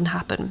things wouldn't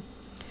happen."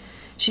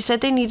 She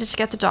said they needed to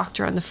get the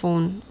doctor on the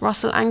phone.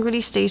 Russell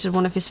angrily stated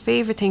one of his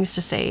favourite things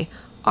to say,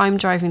 "I'm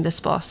driving this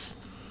bus."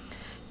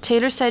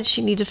 Taylor said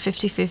she needed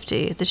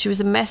 50-50, that she was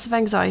a mess of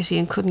anxiety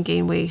and couldn't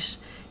gain weight.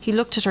 He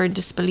looked at her in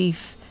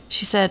disbelief.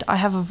 She said, "I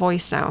have a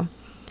voice now."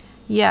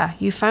 "Yeah,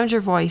 you found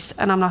your voice,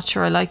 and I'm not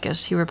sure I like it,"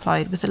 he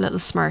replied with a little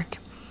smirk.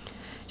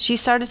 She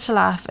started to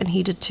laugh, and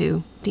he did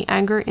too. The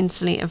anger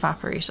instantly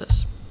evaporated.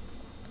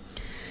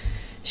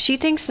 She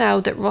thinks now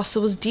that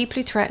Russell was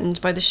deeply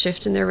threatened by the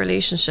shift in their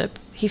relationship.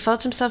 He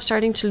felt himself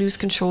starting to lose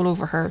control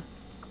over her.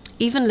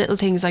 Even little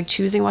things like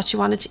choosing what she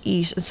wanted to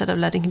eat instead of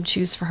letting him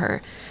choose for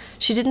her.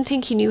 She didn't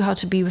think he knew how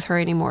to be with her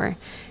anymore.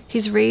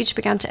 His rage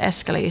began to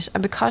escalate,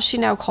 and because she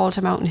now called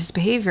him out on his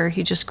behaviour,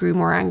 he just grew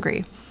more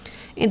angry.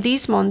 In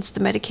these months, the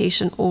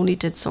medication only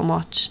did so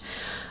much.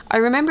 I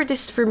remember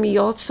this for me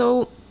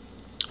also.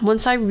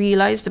 Once I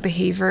realised the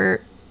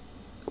behaviour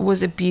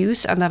was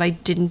abuse and that I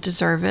didn't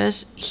deserve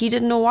it, he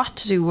didn't know what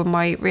to do when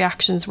my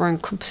reactions were in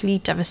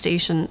complete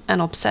devastation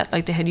and upset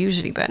like they had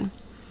usually been.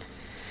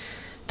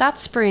 That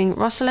spring,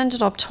 Russell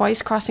ended up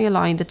twice crossing a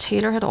line that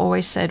Taylor had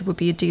always said would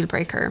be a deal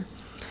breaker.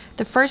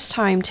 The first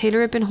time,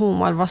 Taylor had been home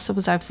while Russell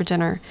was out for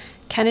dinner.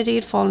 Kennedy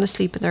had fallen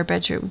asleep in their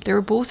bedroom. They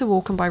were both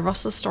awoken by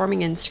Russell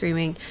storming in,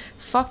 screaming,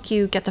 "Fuck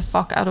you, get the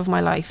fuck out of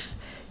my life."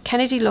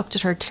 Kennedy looked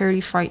at her,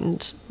 clearly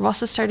frightened.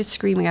 Russell started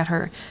screaming at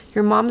her,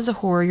 "Your mom's a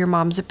whore, your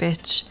mom's a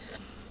bitch."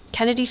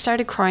 Kennedy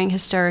started crying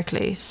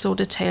hysterically, so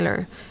did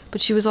Taylor,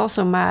 but she was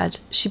also mad.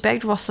 She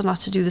begged Russell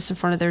not to do this in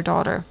front of their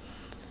daughter.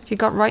 He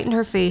got right in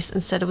her face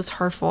and said it was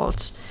her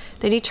fault.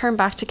 Then he turned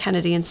back to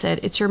Kennedy and said,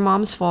 "It's your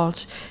mom's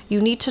fault.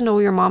 You need to know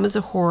your mom is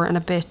a whore and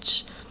a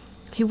bitch."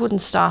 He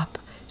wouldn't stop.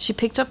 She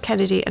picked up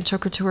Kennedy and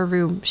took her to her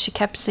room. She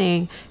kept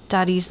saying,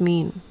 "Daddy's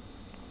mean."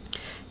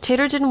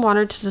 Taylor didn't want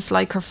her to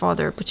dislike her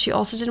father, but she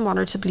also didn't want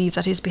her to believe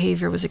that his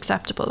behaviour was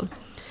acceptable.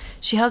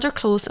 She held her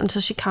close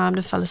until she calmed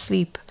and fell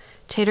asleep.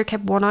 Taylor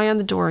kept one eye on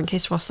the door in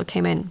case Russell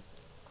came in.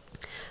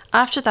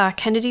 After that,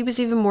 Kennedy was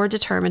even more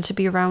determined to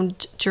be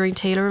around during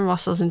Taylor and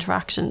Russell's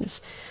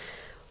interactions.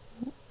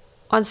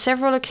 On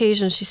several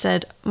occasions she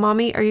said,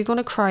 "Mommy, are you going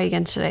to cry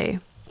again today?"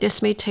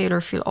 This made Taylor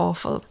feel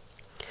awful.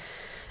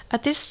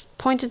 At this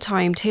point in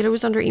time, Taylor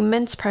was under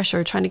immense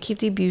pressure trying to keep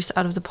the abuse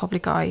out of the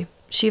public eye.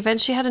 She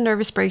eventually had a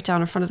nervous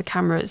breakdown in front of the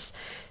cameras.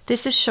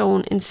 This is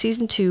shown in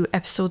Season 2,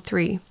 Episode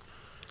 3.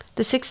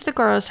 The 6 of the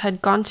girls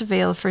had gone to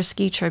Vail for a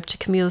ski trip to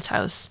Camille's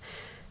house.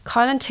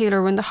 Kyle and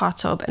Taylor were in the hot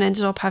tub and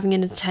ended up having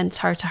an intense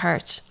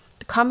heart-to-heart.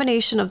 The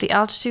combination of the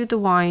altitude, the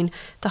wine,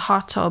 the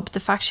hot tub,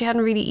 the fact she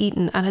hadn't really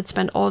eaten and had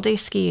spent all day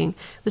skiing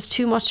was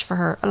too much for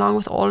her, along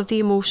with all of the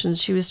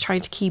emotions she was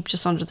trying to keep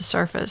just under the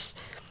surface.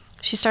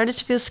 She started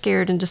to feel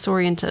scared and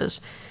disoriented.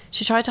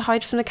 She tried to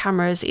hide from the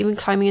cameras, even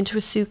climbing into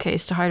a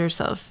suitcase to hide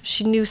herself.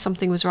 She knew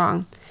something was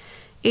wrong.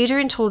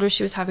 Adrian told her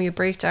she was having a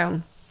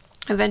breakdown.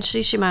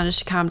 Eventually she managed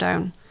to calm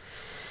down.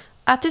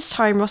 At this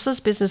time, Russell's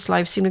business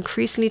life seemed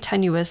increasingly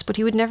tenuous, but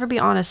he would never be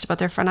honest about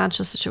their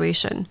financial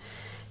situation.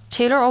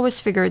 Taylor always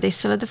figured they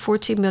still had the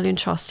 14 million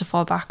trust to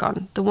fall back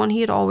on. The one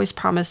he had always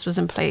promised was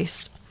in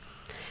place.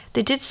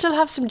 They did still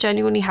have some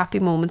genuinely happy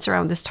moments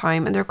around this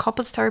time, and their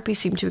couples therapy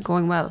seemed to be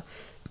going well.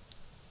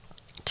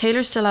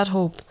 Taylor still had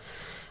hope.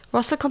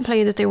 Russell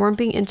complained that they weren't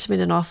being intimate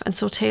enough, and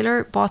so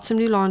Taylor bought some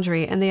new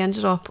laundry and they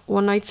ended up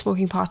one night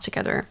smoking pot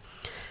together.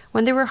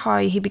 When they were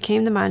high, he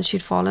became the man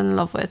she'd fallen in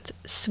love with,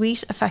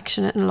 sweet,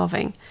 affectionate and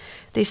loving.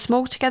 They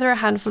smoked together a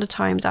handful of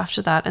times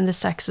after that, and the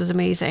sex was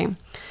amazing.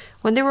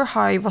 When they were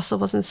high, Russell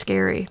wasn't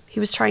scary. He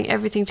was trying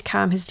everything to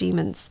calm his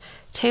demons.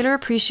 Taylor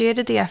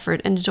appreciated the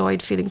effort and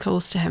enjoyed feeling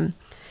close to him.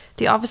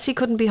 They obviously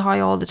couldn't be high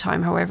all the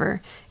time,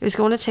 however. It was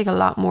going to take a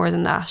lot more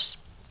than that.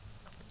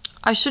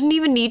 I shouldn't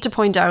even need to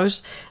point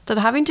out that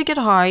having to get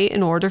high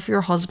in order for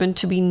your husband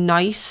to be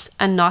nice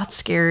and not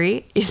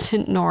scary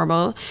isn't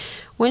normal.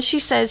 When she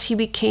says he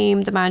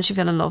became the man she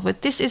fell in love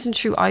with, this isn't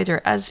true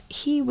either, as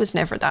he was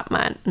never that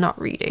man, not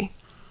really.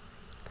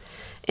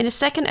 In a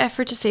second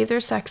effort to save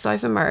their sex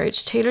life and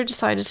marriage, Taylor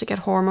decided to get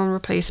hormone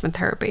replacement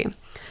therapy.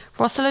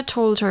 Russell had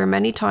told her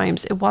many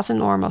times it wasn't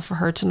normal for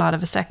her to not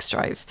have a sex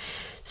drive.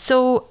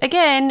 So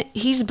again,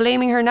 he's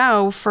blaming her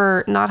now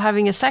for not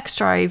having a sex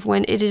drive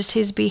when it is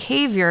his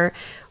behaviour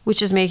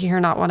which is making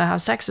her not want to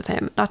have sex with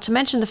him. Not to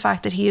mention the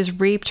fact that he has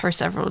raped her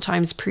several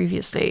times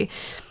previously.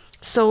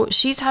 So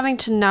she's having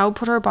to now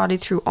put her body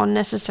through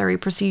unnecessary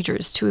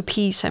procedures to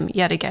appease him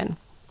yet again.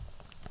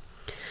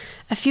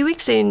 A few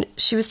weeks in,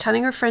 she was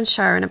telling her friend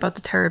Sharon about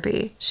the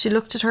therapy. She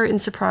looked at her in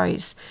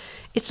surprise.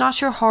 It's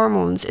not your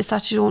hormones, it's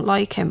that you don't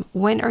like him.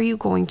 When are you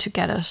going to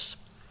get it?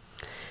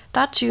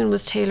 That June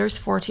was Taylor's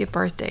 40th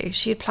birthday.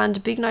 She had planned a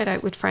big night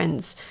out with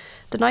friends.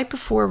 The night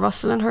before,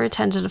 Russell and her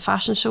attended a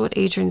fashion show at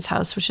Adrian's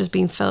house, which was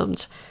being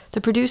filmed.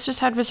 The producers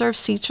had reserved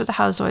seats for the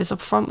housewives up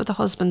front, with the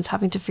husbands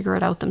having to figure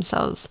it out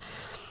themselves.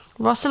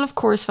 Russell, of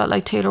course, felt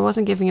like Taylor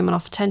wasn't giving him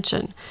enough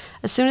attention.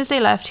 As soon as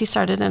they left, he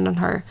started in on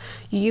her.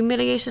 You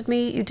humiliated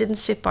me, you didn't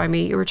sit by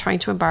me, you were trying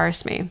to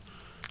embarrass me.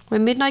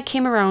 When midnight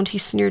came around, he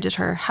sneered at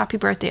her. Happy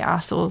birthday,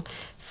 asshole.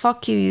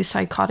 Fuck you, you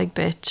psychotic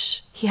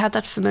bitch. He had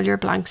that familiar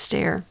blank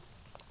stare.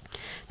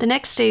 The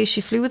next day,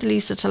 she flew with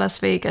Lisa to Las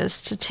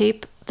Vegas to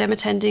tape them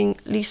attending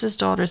Lisa's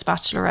daughter's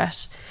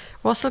bachelorette.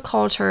 Russell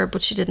called her,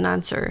 but she didn't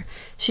answer.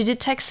 She did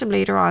text him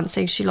later on,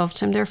 saying she loved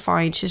him, they're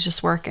fine, she's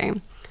just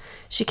working.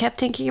 She kept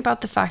thinking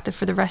about the fact that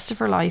for the rest of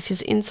her life,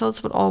 his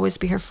insults would always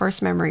be her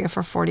first memory of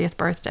her 40th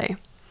birthday.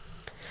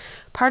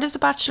 Part of the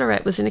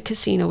bachelorette was in a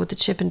casino with the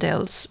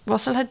Chippendales.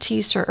 Russell had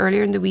teased her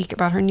earlier in the week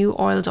about her new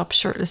oiled-up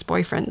shirtless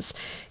boyfriends.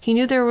 He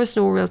knew there was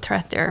no real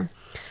threat there.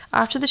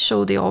 After the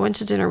show, they all went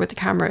to dinner with the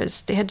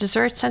cameras. They had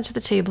dessert sent to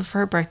the table for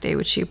her birthday,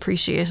 which she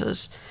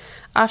appreciated.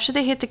 After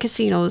they hit the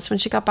casinos, when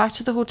she got back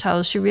to the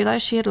hotel, she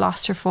realised she had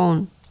lost her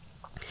phone.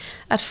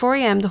 At 4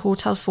 a.m, the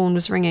hotel phone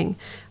was ringing.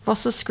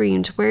 Russell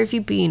screamed, "Where have you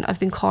been? I've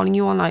been calling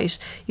you all night.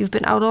 You've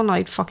been out all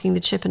night fucking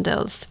the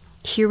Chippendales."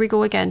 Here we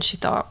go again, she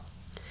thought.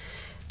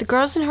 The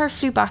girls and her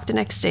flew back the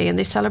next day and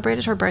they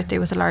celebrated her birthday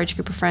with a large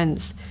group of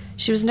friends.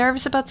 She was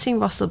nervous about seeing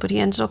Russell, but he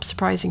ended up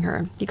surprising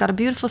her. He got a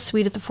beautiful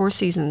suite at the Four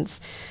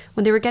Seasons.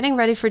 When they were getting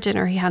ready for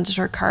dinner, he handed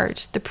her a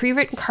card. The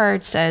pre-written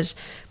card said,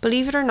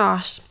 "Believe it or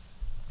not,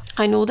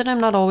 I know that I'm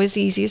not always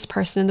the easiest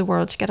person in the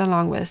world to get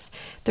along with.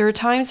 There are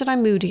times that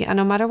I'm moody, and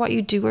no matter what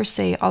you do or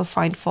say, I'll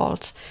find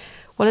fault.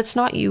 Well, it's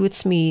not you,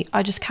 it's me.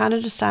 I just can't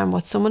understand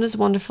what someone as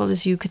wonderful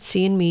as you could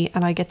see in me,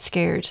 and I get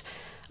scared.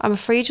 I'm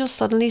afraid you'll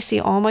suddenly see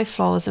all my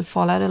flaws and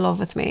fall out of love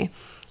with me.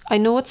 I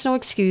know it's no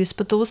excuse,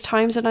 but those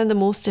times that I'm the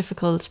most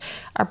difficult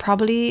are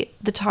probably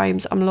the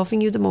times I'm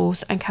loving you the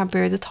most and can't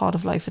bear the thought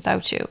of life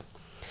without you."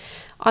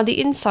 On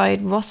the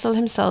inside, Russell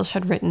himself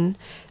had written,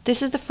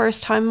 "This is the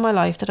first time in my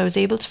life that I was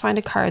able to find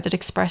a card that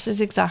expresses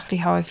exactly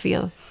how I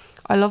feel.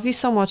 I love you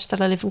so much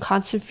that I live in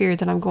constant fear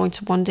that I'm going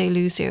to one day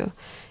lose you.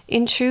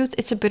 In truth,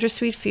 it's a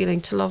bittersweet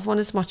feeling to love one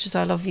as much as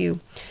I love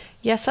you.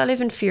 Yes, I live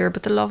in fear,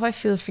 but the love I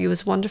feel for you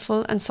is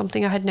wonderful and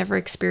something I had never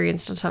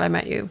experienced until I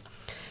met you.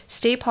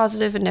 Stay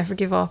positive and never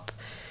give up.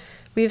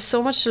 We have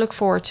so much to look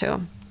forward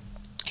to."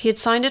 He had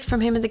signed it from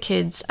him and the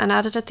kids and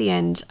added at the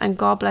end, "And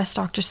God bless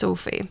Dr.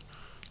 Sophie."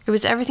 It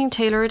was everything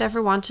Taylor had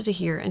ever wanted to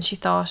hear, and she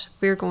thought,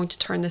 we're going to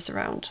turn this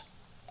around.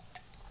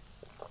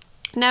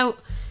 Now,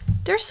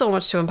 there's so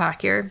much to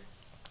unpack here.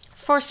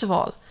 First of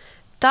all,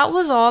 that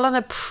was all on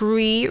a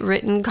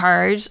pre-written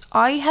card.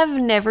 I have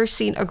never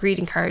seen a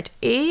greeting card,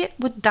 A,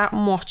 with that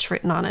much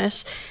written on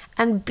it,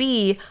 and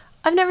B,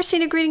 I've never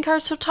seen a greeting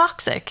card so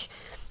toxic.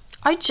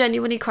 I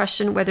genuinely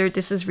question whether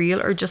this is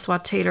real or just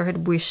what Taylor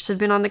had wished had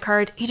been on the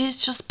card. It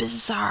is just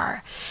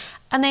bizarre.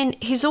 And then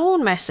his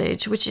own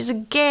message, which is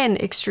again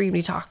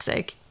extremely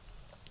toxic.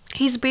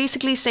 He's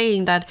basically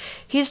saying that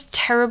his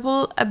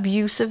terrible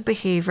abusive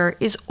behaviour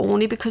is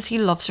only because he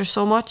loves her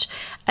so much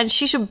and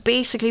she should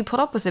basically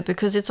put up with it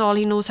because it's all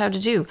he knows how to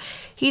do.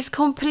 He's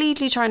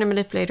completely trying to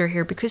manipulate her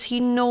here because he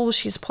knows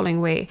she's pulling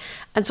away,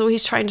 and so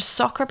he's trying to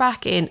suck her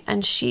back in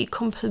and she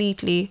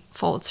completely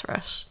falls for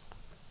it.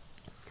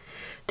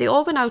 They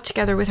all went out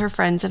together with her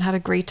friends and had a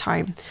great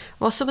time.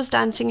 Russell was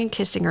dancing and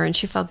kissing her and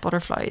she felt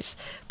butterflies.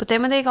 But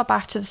then when they got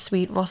back to the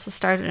suite, Russell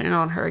started in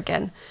on her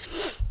again.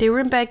 They were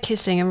in bed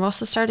kissing and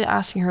Russell started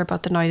asking her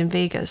about the night in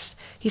Vegas.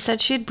 He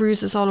said she had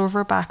bruises all over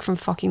her back from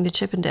fucking the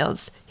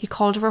Chippendales. He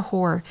called her a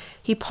whore.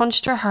 He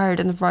punched her hard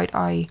in the right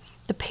eye.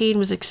 The pain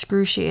was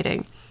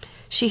excruciating.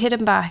 She hit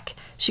him back.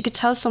 She could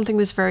tell something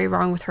was very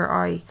wrong with her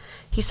eye.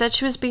 He said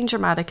she was being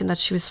dramatic and that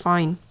she was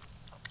fine.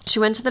 She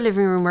went to the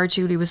living room where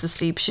Julie was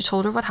asleep. She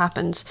told her what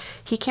happened.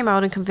 He came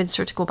out and convinced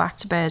her to go back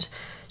to bed.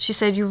 She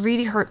said, "You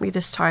really hurt me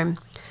this time."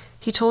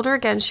 He told her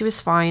again she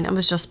was fine and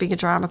was just being a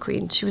drama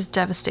queen. She was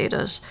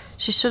devastated.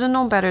 She should have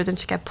known better than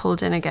to get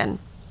pulled in again.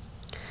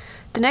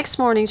 The next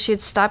morning she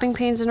had stabbing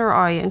pains in her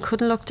eye and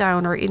couldn't look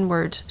down or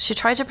inward. She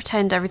tried to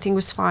pretend everything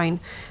was fine,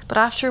 but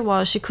after a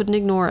while she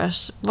couldn't ignore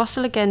it.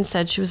 Russell again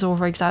said she was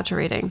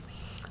over-exaggerating.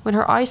 When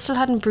her eye still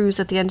hadn't bruised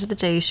at the end of the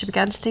day, she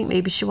began to think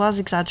maybe she was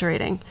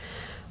exaggerating.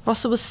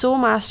 Russell was so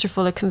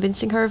masterful at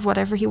convincing her of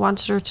whatever he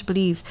wanted her to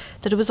believe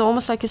that it was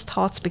almost like his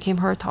thoughts became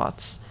her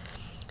thoughts.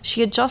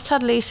 She had just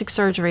had LASIK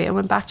surgery and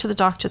went back to the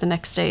doctor the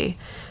next day.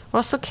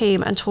 Russell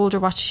came and told her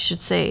what she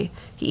should say.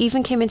 He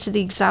even came into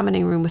the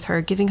examining room with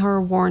her, giving her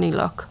a warning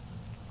look.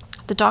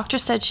 The doctor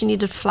said she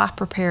needed flap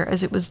repair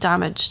as it was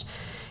damaged.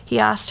 He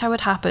asked how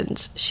it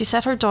happened. She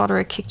said her daughter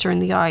had kicked her in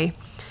the eye.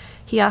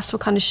 He asked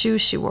what kind of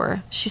shoes she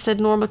wore. She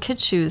said normal kid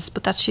shoes,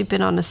 but that she'd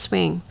been on a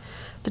swing.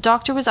 The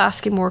doctor was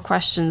asking more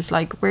questions,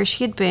 like where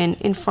she had been,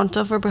 in front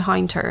of or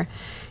behind her.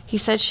 He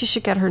said she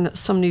should get her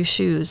some new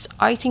shoes.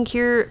 I think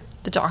here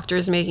the doctor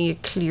is making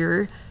it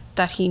clear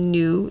that he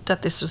knew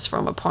that this was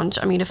from a punch.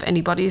 I mean, if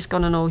anybody's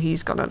gonna know,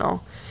 he's gonna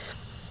know.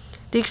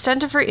 The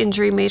extent of her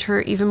injury made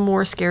her even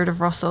more scared of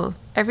Russell.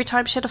 Every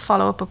time she had a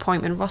follow-up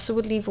appointment, Russell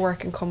would leave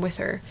work and come with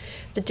her.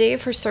 The day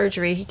of her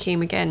surgery, he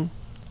came again.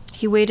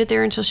 He waited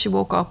there until she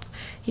woke up.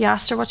 He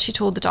asked her what she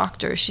told the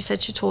doctor. She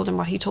said she told him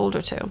what he told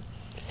her to.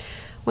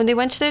 When they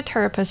went to their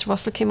therapist,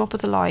 Russell came up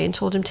with a lie and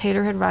told him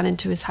Taylor had ran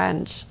into his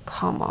hand.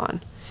 Come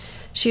on.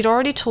 She had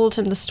already told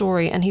him the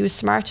story and he was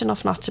smart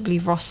enough not to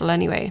believe Russell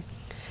anyway.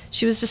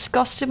 She was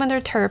disgusted when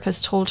their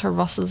therapist told her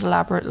Russell's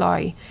elaborate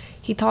lie.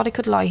 He thought he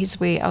could lie his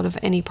way out of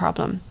any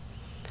problem.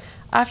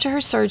 After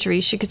her surgery,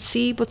 she could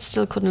see but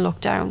still couldn't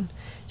look down.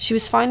 She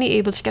was finally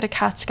able to get a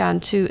CAT scan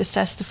to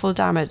assess the full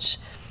damage.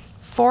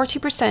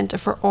 40%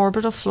 of her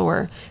orbital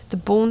floor, the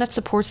bone that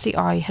supports the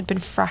eye, had been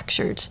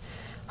fractured.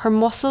 Her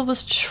muscle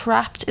was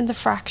trapped in the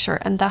fracture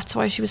and that's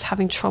why she was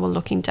having trouble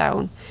looking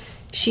down.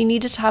 She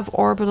needed to have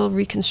orbital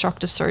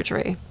reconstructive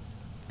surgery.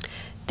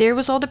 There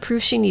was all the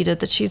proof she needed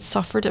that she had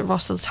suffered at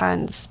Russell's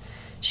hands.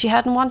 She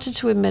hadn't wanted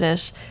to admit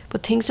it,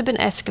 but things had been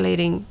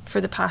escalating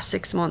for the past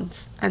 6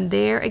 months. And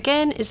there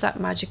again is that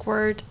magic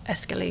word,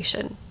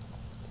 escalation.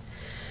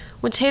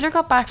 When Taylor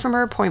got back from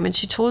her appointment,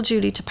 she told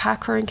Julie to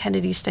pack her and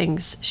Kennedy's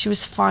things. She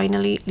was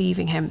finally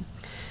leaving him.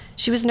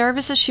 She was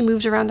nervous as she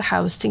moved around the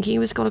house, thinking he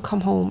was going to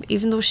come home,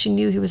 even though she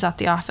knew he was at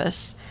the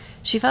office.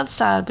 She felt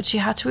sad, but she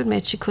had to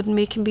admit she couldn't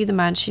make him be the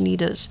man she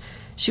needed.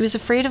 She was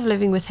afraid of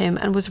living with him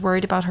and was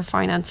worried about her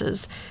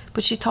finances,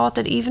 but she thought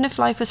that even if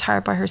life was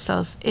hard by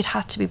herself, it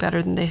had to be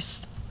better than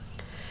this.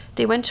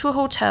 They went to a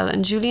hotel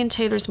and Julie and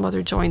Taylor's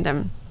mother joined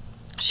them.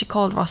 She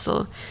called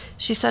Russell.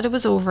 She said it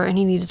was over and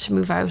he needed to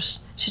move out.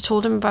 She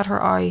told him about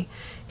her eye.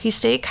 He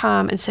stayed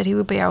calm and said he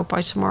would be out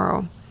by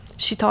tomorrow.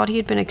 She thought he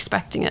had been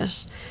expecting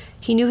it.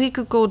 He knew he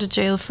could go to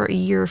jail for a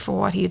year for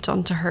what he had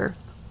done to her.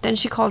 Then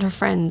she called her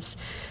friends.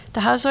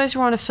 The housewives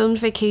were on a filmed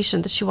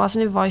vacation that she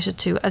wasn't invited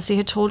to, as they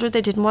had told her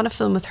they didn't want to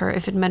film with her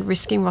if it meant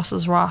risking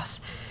Russell's wrath.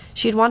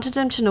 She had wanted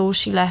them to know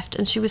she left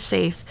and she was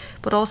safe,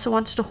 but also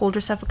wanted to hold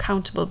herself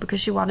accountable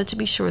because she wanted to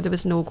be sure there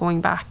was no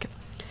going back.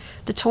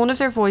 The tone of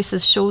their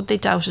voices showed they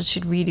doubted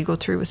she'd really go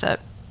through with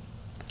it.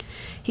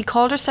 He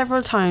called her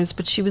several times,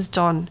 but she was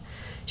done.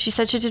 She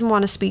said she didn't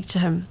want to speak to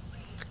him.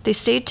 They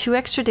stayed 2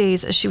 extra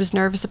days as she was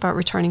nervous about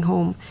returning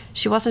home.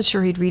 She wasn't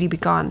sure he'd really be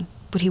gone,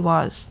 but he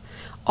was.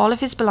 All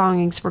of his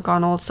belongings were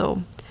gone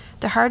also.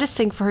 The hardest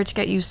thing for her to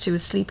get used to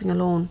was sleeping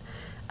alone.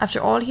 After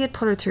all he had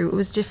put her through, it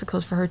was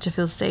difficult for her to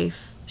feel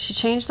safe. She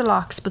changed the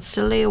locks but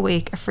still lay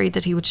awake, afraid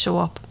that he would show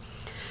up.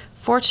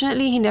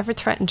 Fortunately, he never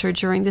threatened her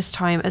during this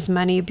time, as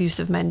many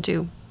abusive men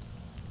do.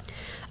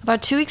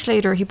 About 2 weeks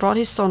later, he brought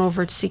his son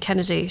over to see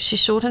Kennedy. She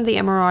showed him the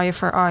MRI of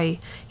her eye.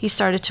 He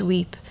started to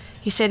weep.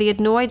 He said he had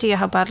no idea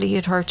how badly he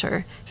had hurt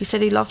her. He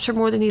said he loved her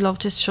more than he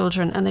loved his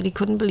children and that he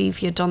couldn't believe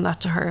he had done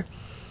that to her.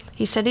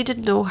 He said he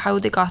didn't know how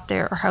they got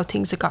there or how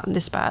things had gotten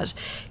this bad.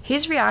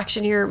 His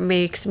reaction here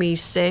makes me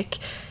sick.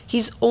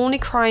 He's only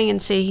crying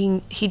and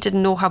saying he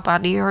didn't know how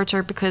badly he hurt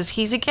her because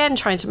he's again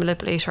trying to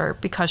manipulate her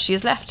because she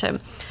has left him.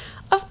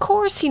 Of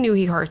course he knew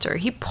he hurt her.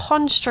 He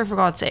punched her, for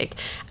God's sake.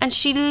 And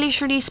she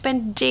literally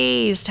spent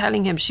days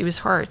telling him she was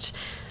hurt.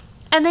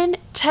 And then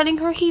telling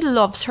her he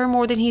loves her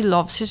more than he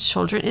loves his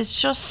children is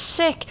just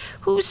sick.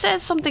 Who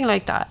says something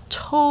like that?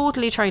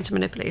 Totally trying to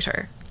manipulate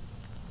her.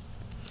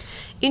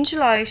 In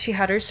July, she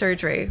had her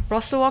surgery.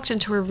 Russell walked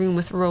into her room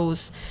with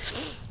Rose.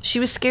 She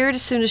was scared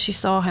as soon as she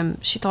saw him.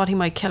 She thought he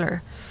might kill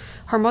her.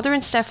 Her mother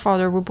and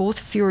stepfather were both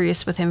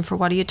furious with him for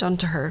what he had done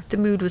to her. The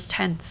mood was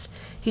tense.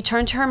 He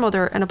turned to her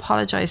mother and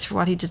apologised for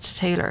what he did to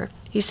Taylor.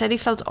 He said he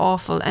felt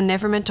awful and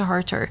never meant to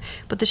hurt her,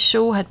 but the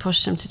show had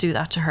pushed him to do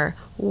that to her.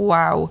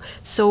 Wow.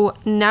 So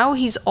now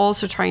he's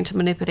also trying to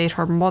manipulate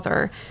her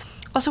mother.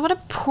 Also, what a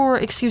poor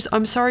excuse.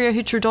 I'm sorry I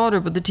hit your daughter,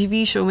 but the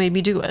TV show made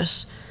me do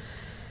it.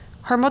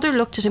 Her mother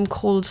looked at him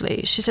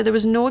coldly. She said there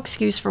was no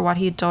excuse for what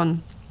he had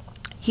done.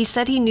 He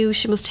said he knew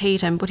she must hate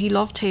him, but he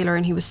loved Taylor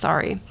and he was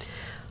sorry.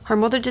 Her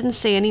mother didn't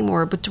say any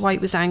more, but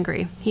Dwight was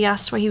angry. He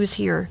asked why he was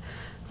here.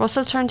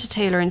 Russell turned to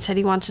Taylor and said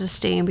he wanted to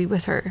stay and be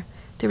with her.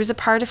 There was a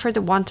part of her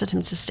that wanted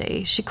him to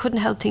stay. She couldn't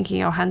help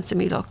thinking how handsome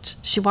he looked.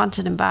 She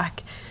wanted him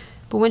back.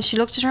 But when she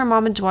looked at her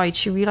mom and Dwight,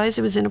 she realised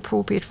it was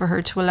inappropriate for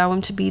her to allow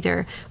him to be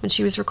there when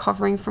she was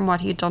recovering from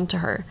what he had done to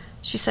her.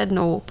 She said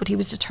no, but he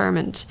was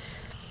determined.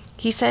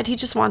 He said he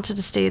just wanted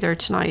to stay there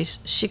tonight.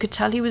 She could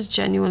tell he was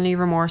genuinely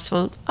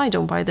remorseful. I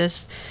don't buy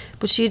this.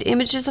 But she had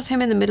images of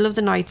him in the middle of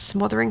the night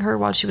smothering her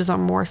while she was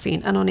on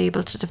morphine and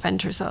unable to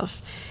defend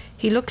herself.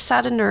 He looked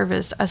sad and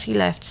nervous as he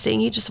left,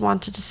 saying he just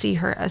wanted to see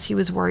her as he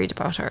was worried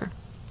about her.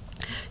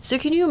 So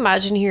can you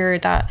imagine here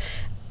that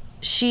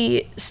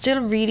she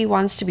still really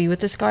wants to be with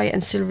this guy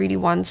and still really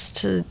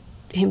wants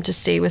him to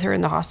stay with her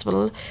in the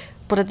hospital,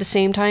 but at the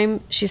same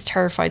time she's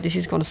terrified that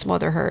he's going to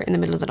smother her in the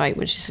middle of the night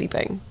when she's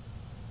sleeping.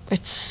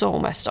 It's so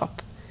messed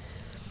up.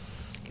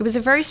 It was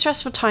a very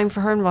stressful time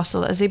for her and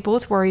Russell as they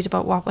both worried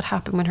about what would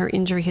happen when her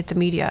injury hit the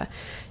media.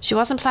 She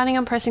wasn't planning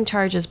on pressing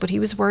charges, but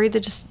he was worried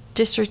the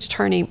district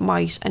attorney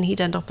might and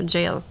he'd end up in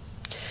jail.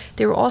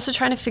 They were also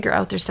trying to figure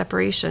out their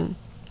separation.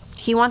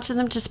 He wanted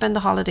them to spend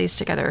the holidays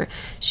together.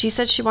 She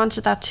said she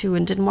wanted that too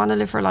and didn't want to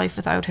live her life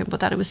without him,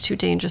 but that it was too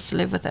dangerous to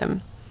live with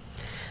him.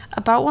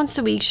 About once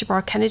a week, she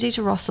brought Kennedy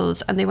to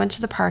Russell's and they went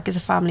to the park as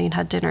a family and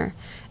had dinner.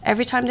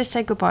 Every time they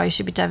said goodbye,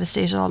 she'd be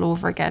devastated all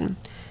over again.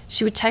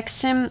 She would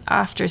text him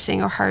after saying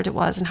how hard it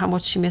was and how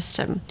much she missed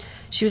him.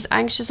 She was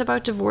anxious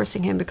about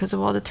divorcing him because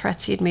of all the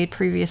threats he had made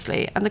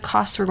previously, and the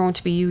costs were going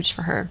to be huge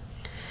for her.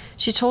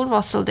 She told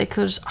Russell they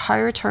could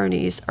hire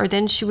attorneys, or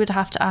then she would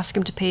have to ask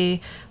him to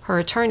pay her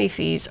attorney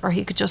fees, or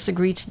he could just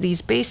agree to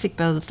these basic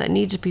bills that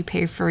needed to be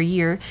paid for a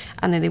year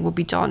and then they would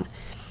be done.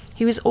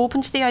 He was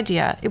open to the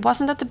idea. It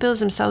wasn't that the bills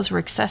themselves were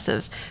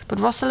excessive, but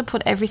Russell had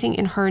put everything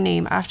in her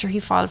name after he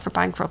filed for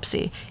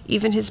bankruptcy,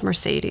 even his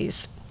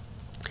Mercedes.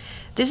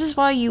 This is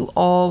why you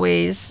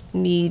always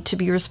need to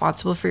be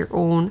responsible for your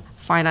own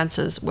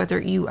finances, whether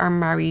you are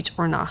married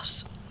or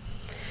not.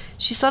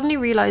 She suddenly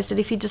realised that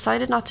if he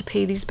decided not to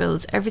pay these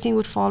bills, everything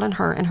would fall on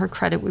her and her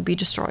credit would be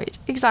destroyed.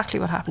 Exactly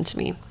what happened to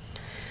me.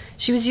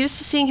 She was used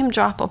to seeing him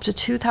drop up to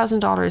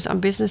 $2,000 on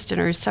business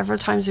dinners several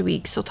times a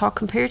week, so thought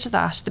compared to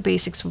that, the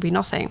basics would be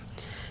nothing.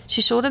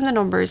 She showed him the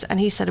numbers and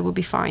he said it would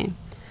be fine.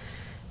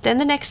 Then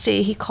the next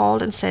day he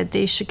called and said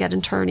they should get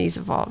attorneys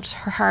involved.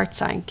 Her heart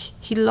sank.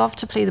 He loved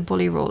to play the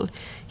bully role.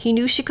 He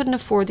knew she couldn't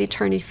afford the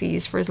attorney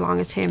fees for as long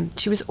as him.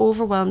 She was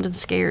overwhelmed and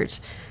scared.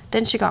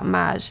 Then she got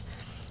mad.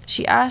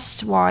 She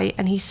asked why,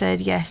 and he said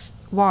yes,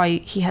 why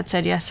he had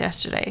said yes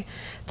yesterday.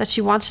 That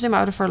she wanted him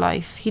out of her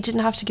life. He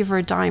didn't have to give her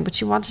a dime, but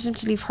she wanted him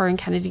to leave her and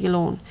Kennedy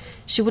alone.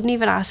 She wouldn't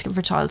even ask him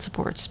for child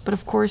support. But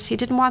of course he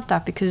didn't want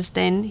that because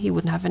then he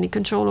wouldn't have any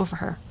control over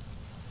her.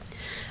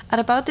 At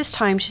about this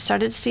time, she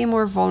started to see a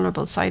more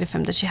vulnerable side of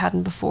him that she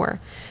hadn't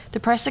before. The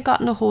press had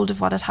gotten a hold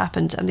of what had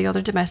happened, and the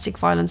other domestic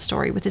violence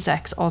story with his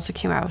ex also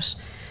came out.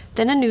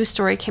 Then a news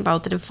story came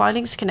out that in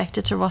filings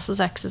connected to Russell's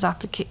ex's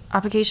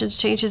application to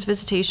change his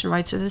visitation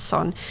rights with his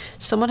son,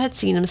 someone had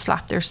seen him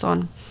slap their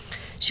son.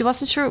 She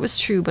wasn't sure it was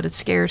true, but it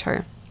scared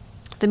her.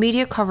 The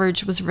media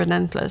coverage was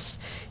relentless.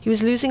 He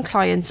was losing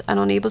clients and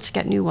unable to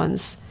get new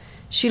ones.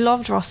 She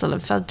loved Russell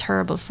and felt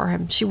terrible for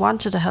him. She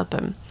wanted to help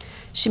him.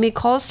 She made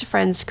calls to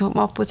friends to come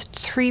up with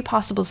 3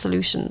 possible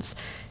solutions.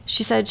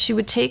 She said she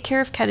would take care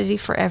of Kennedy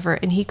forever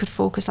and he could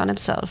focus on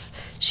himself.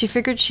 She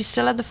figured she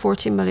still had the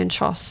 $14 million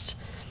trust.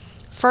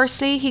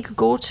 Firstly, he could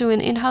go to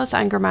an in-house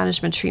anger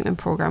management treatment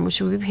program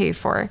which would be paid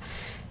for.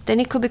 Then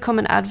he could become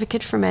an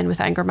advocate for men with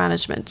anger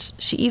management.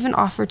 She even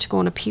offered to go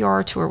on a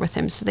PR tour with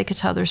him so they could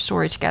tell their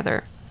story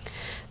together.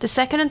 The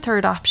second and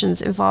third options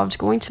involved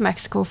going to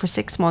Mexico for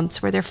 6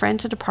 months where their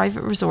friend had a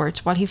private resort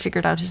while he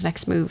figured out his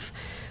next move.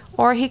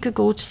 Or he could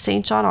go to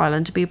St. John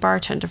Island to be a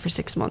bartender for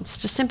 6 months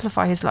to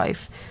simplify his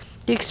life.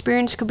 The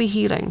experience could be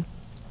healing.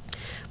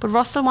 But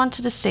Russell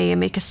wanted to stay and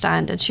make a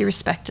stand, and she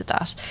respected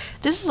that.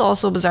 This is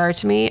also bizarre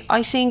to me.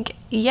 I think,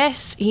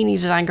 yes, he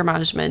needed anger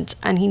management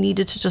and he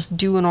needed to just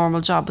do a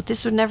normal job, but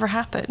this would never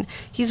happen.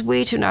 He's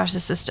way too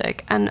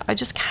narcissistic, and I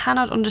just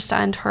cannot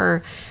understand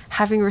her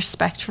having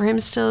respect for him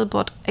still,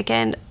 but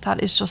again,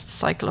 that is just the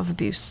cycle of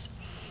abuse.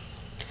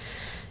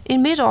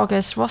 In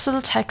mid-August,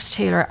 Russell texted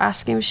Taylor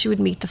asking if she would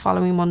meet the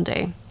following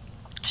Monday.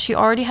 She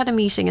already had a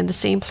meeting in the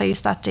same place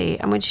that day,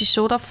 and when she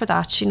showed up for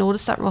that, she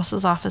noticed that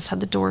Russell's office had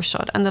the door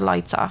shut and the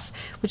lights off,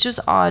 which was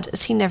odd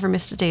as he never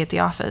missed a day at the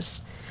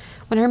office.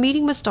 When her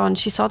meeting was done,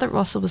 she saw that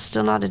Russell was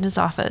still not in his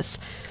office,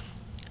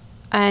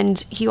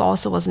 and he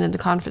also wasn't in the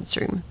conference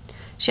room.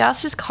 She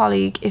asked his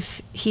colleague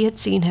if he had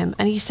seen him,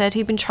 and he said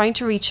he'd been trying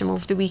to reach him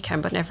over the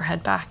weekend but never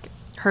heard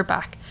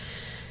back.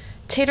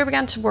 Taylor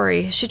began to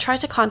worry. She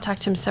tried to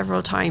contact him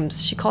several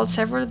times. She called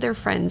several of their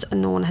friends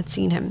and no one had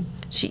seen him.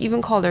 She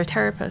even called their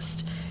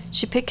therapist.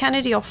 She picked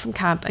Kennedy up from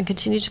camp and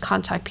continued to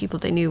contact people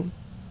they knew.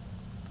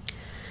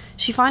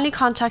 She finally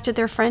contacted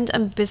their friend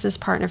and business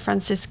partner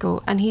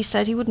Francisco, and he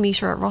said he would meet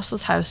her at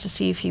Russell's house to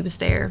see if he was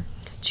there.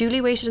 Julie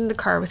waited in the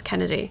car with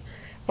Kennedy.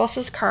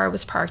 Russell's car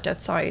was parked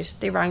outside.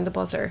 They rang the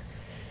buzzer.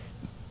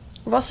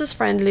 Russell's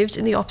friend lived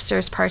in the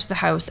upstairs part of the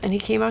house and he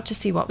came out to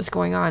see what was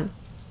going on.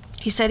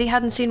 He said he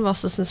hadn't seen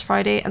Russell since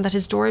Friday and that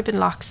his door had been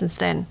locked since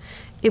then.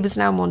 It was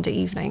now Monday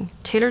evening.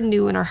 Taylor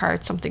knew in her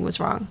heart something was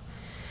wrong.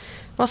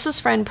 Russell's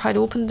friend pried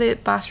open the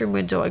bathroom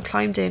window and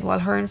climbed in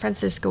while her and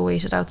Francisco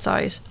waited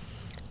outside.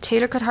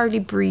 Taylor could hardly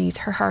breathe,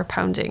 her heart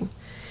pounding.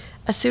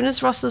 As soon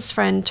as Russell's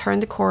friend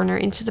turned the corner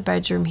into the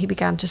bedroom, he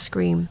began to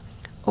scream.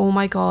 "Oh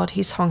my God,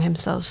 he's hung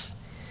himself."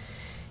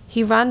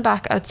 He ran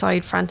back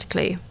outside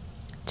frantically.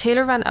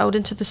 Taylor ran out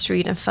into the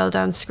street and fell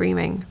down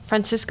screaming.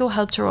 Francisco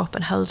helped her up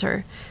and held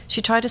her.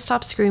 She tried to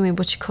stop screaming,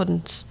 but she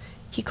couldn't.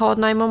 He called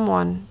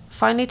 911.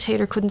 Finally,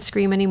 Taylor couldn't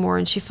scream anymore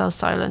and she fell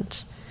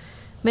silent.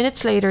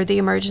 Minutes later, the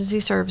emergency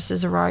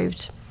services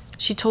arrived.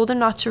 She told them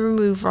not to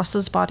remove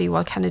Russell's body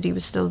while Kennedy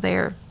was still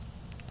there.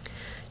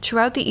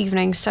 Throughout the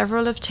evening,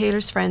 several of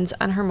Taylor's friends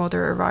and her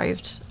mother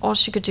arrived. All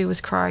she could do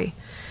was cry.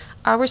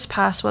 Hours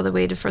passed while they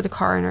waited for the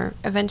coroner.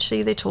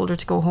 Eventually, they told her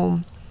to go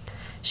home.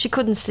 She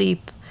couldn't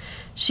sleep.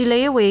 She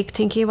lay awake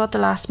thinking about the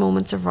last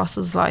moments of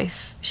Russell's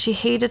life. She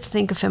hated to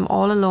think of him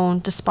all alone,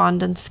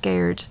 despondent,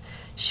 scared.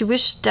 She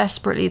wished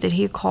desperately that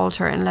he had called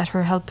her and let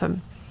her help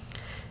him.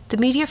 The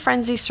media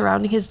frenzy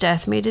surrounding his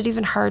death made it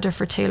even harder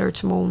for Taylor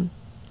to moan.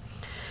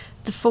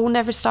 The phone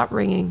never stopped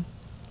ringing.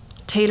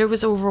 Taylor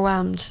was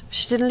overwhelmed.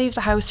 She didn't leave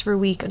the house for a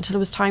week until it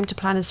was time to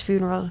plan his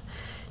funeral.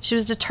 She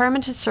was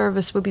determined his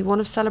service would be one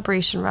of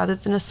celebration rather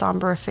than a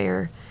sombre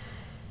affair.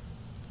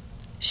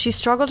 She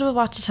struggled with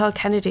what to tell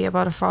Kennedy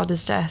about her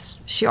father's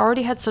death. She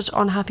already had such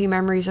unhappy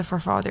memories of her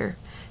father.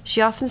 She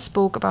often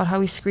spoke about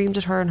how he screamed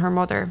at her and her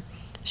mother.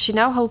 She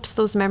now hopes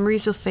those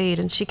memories will fade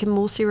and she can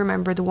mostly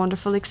remember the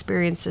wonderful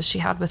experiences she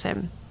had with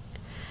him.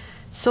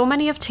 So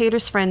many of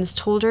Taylor's friends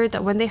told her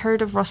that when they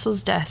heard of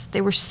Russell's death, they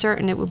were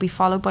certain it would be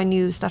followed by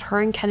news that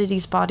her and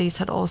Kennedy's bodies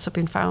had also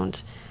been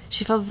found.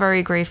 She felt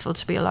very grateful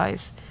to be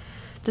alive.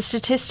 The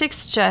statistics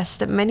suggest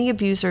that many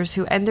abusers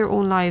who end their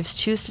own lives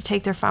choose to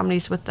take their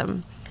families with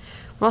them.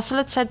 Russell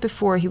had said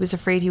before he was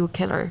afraid he would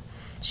kill her.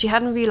 She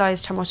hadn't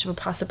realised how much of a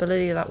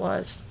possibility that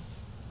was.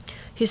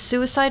 His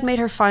suicide made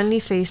her finally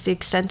face the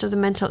extent of the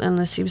mental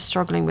illness he was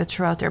struggling with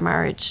throughout their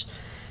marriage.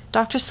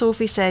 Dr.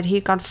 Sophie said he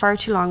had gone far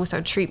too long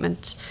without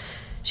treatment.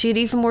 She had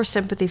even more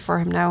sympathy for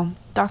him now.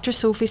 Dr.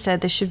 Sophie said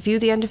they should view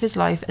the end of his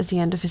life as the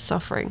end of his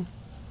suffering.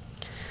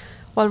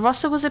 While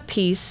Russell was at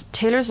peace,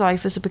 Taylor's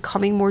life was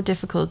becoming more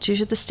difficult due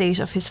to the state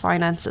of his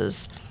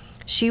finances.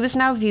 She was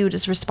now viewed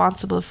as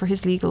responsible for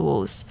his legal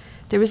woes.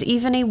 There was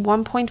even a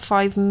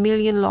 $1.5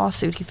 million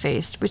lawsuit he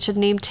faced, which had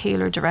named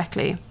Taylor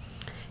directly.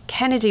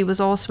 Kennedy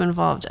was also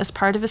involved as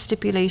part of a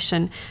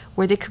stipulation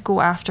where they could go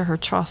after her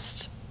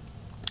trust.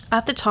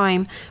 At the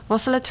time,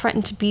 Russell had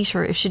threatened to beat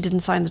her if she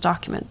didn't sign the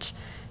document.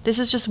 This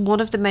is just one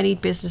of the many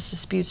business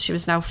disputes she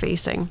was now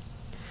facing.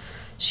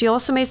 She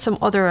also made some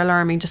other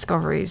alarming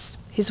discoveries.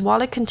 His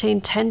wallet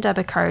contained 10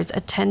 debit cards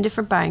at 10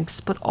 different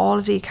banks, but all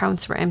of the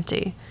accounts were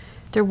empty.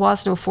 There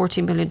was no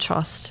 $14 million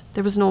trust.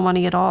 There was no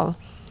money at all.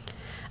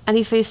 And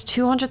he faced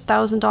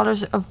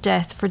 $200,000 of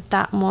debt for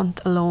that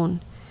month alone.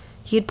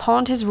 He had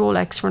pawned his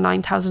Rolex for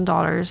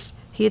 $9,000.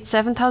 He had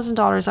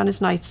 $7,000 on his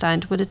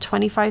nightstand with a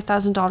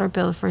 $25,000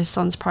 bill for his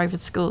son's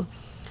private school.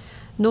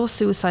 No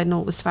suicide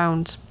note was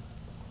found.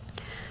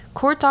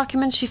 Court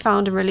documents she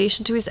found in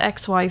relation to his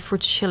ex-wife were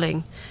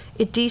chilling.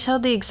 It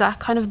detailed the exact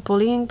kind of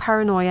bullying,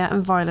 paranoia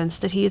and violence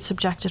that he had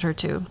subjected her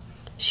to.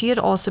 She had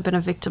also been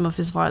a victim of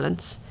his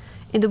violence.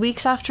 In the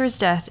weeks after his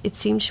death, it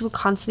seemed she would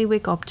constantly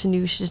wake up to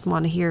news she didn't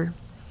want to hear.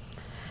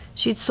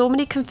 She had so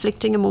many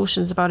conflicting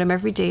emotions about him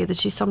every day that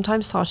she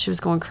sometimes thought she was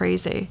going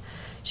crazy.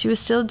 She was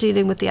still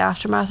dealing with the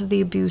aftermath of the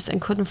abuse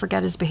and couldn't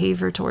forget his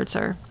behaviour towards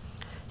her.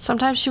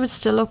 Sometimes she would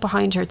still look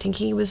behind her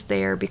thinking he was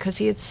there because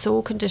he had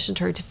so conditioned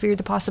her to fear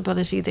the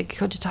possibility that he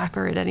could attack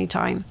her at any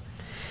time.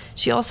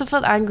 She also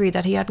felt angry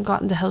that he hadn't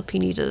gotten the help he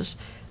needed,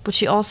 but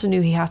she also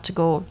knew he had to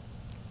go.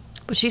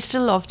 But she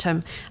still loved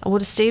him and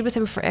would have stayed with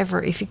him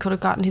forever if he could have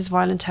gotten his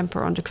violent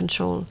temper under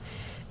control.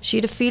 She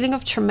had a feeling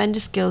of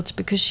tremendous guilt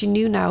because she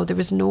knew now there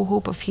was no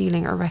hope of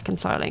healing or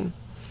reconciling.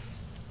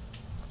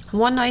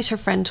 One night her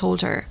friend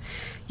told her,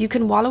 "You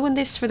can wallow in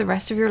this for the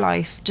rest of your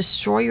life,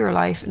 destroy your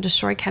life and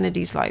destroy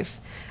Kennedy's life,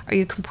 or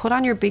you can put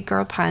on your big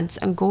girl pants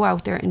and go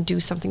out there and do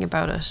something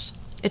about it."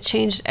 It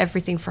changed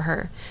everything for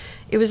her.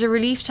 It was a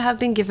relief to have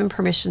been given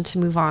permission to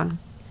move on.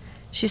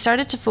 She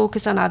started to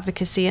focus on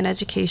advocacy and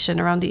education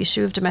around the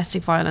issue of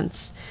domestic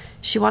violence.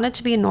 She wanted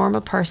to be a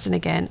normal person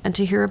again and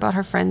to hear about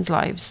her friends'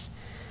 lives.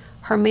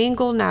 Her main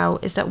goal now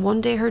is that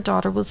one day her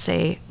daughter will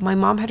say, my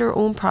mom had her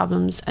own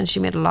problems and she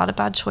made a lot of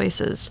bad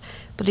choices,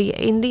 but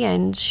in the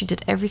end, she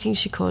did everything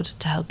she could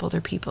to help other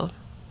people.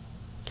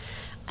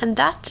 And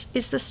that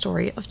is the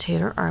story of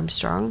Taylor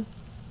Armstrong.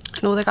 I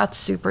know that got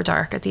super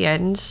dark at the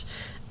end.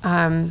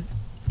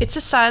 It's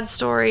a sad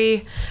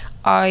story.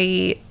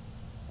 I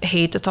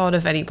hate the thought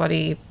of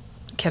anybody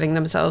killing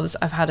themselves.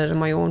 I've had it in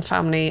my own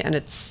family and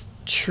it's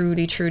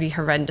truly, truly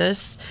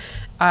horrendous.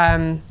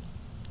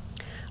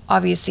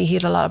 Obviously, he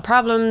had a lot of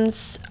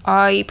problems.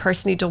 I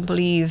personally don't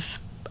believe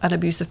an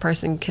abusive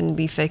person can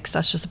be fixed.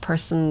 That's just a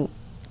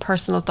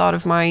personal thought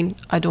of mine.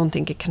 I don't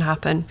think it can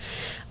happen.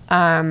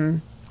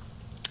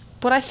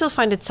 But I still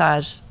find it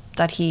sad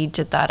that he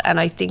did that. And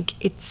I think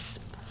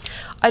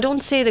I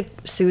don't say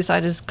that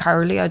suicide is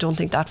cowardly. I don't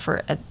think that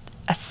for a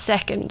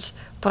second.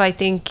 But I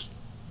think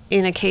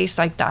in a case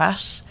like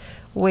that,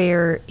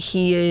 where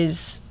he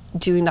is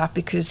doing that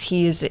because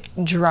he is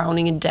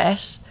drowning in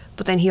debt,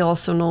 but then he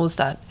also knows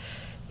that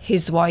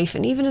his wife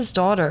and even his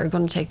daughter are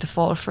going to take the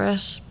fall for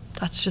it,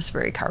 that's just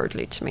very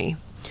cowardly to me.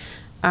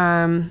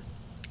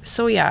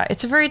 So yeah,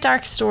 it's a very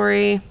dark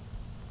story.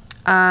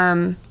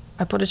 I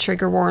put a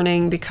trigger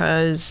warning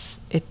because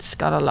it's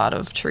got a lot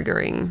of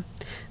triggering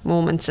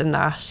moments in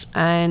that,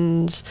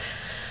 and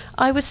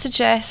I would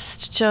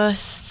suggest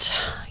just,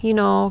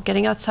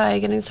 getting outside,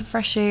 getting some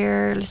fresh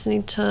air,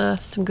 listening to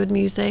some good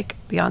music.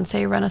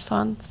 Beyonce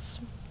Renaissance,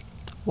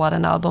 what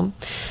an album,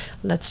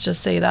 let's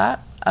just say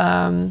that.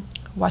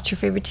 Watch your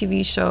favorite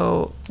TV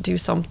show, do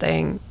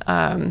something.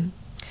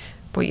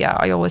 But yeah,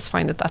 I always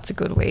find that that's a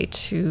good way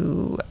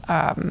to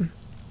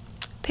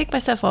pick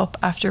myself up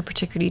after a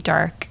particularly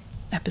dark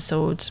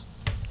episode.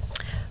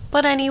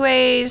 But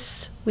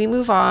anyways, we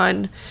move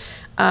on.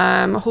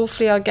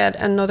 Hopefully I'll get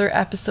another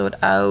episode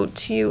out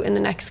to you in the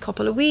next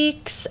couple of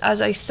weeks.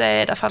 As I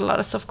said, I've had a lot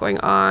of stuff going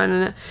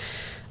on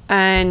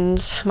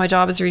and my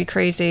job is really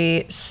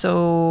crazy,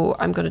 so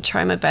I'm going to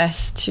try my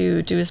best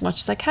to do as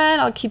much as I can.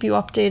 I'll keep you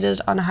updated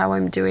on how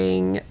I'm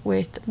doing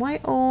with my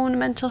own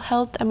mental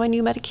health and my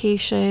new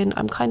medication.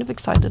 I'm kind of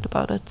excited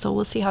about it, so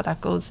we'll see how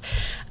that goes.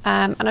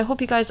 And I hope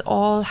you guys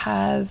all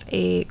have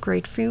a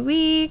great few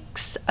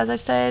weeks. As I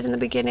said in the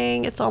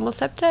beginning, it's almost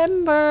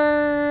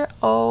September.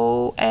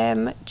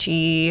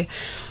 OMG.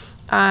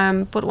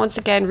 But once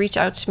again, reach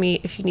out to me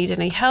if you need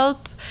any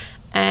help,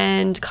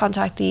 and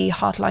contact the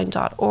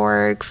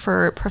hotline.org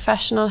for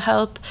professional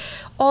help.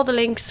 All the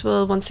links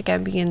will once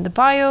again be in the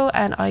bio,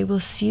 and I will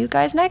see you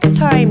guys next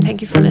time. Thank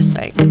you for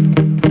listening.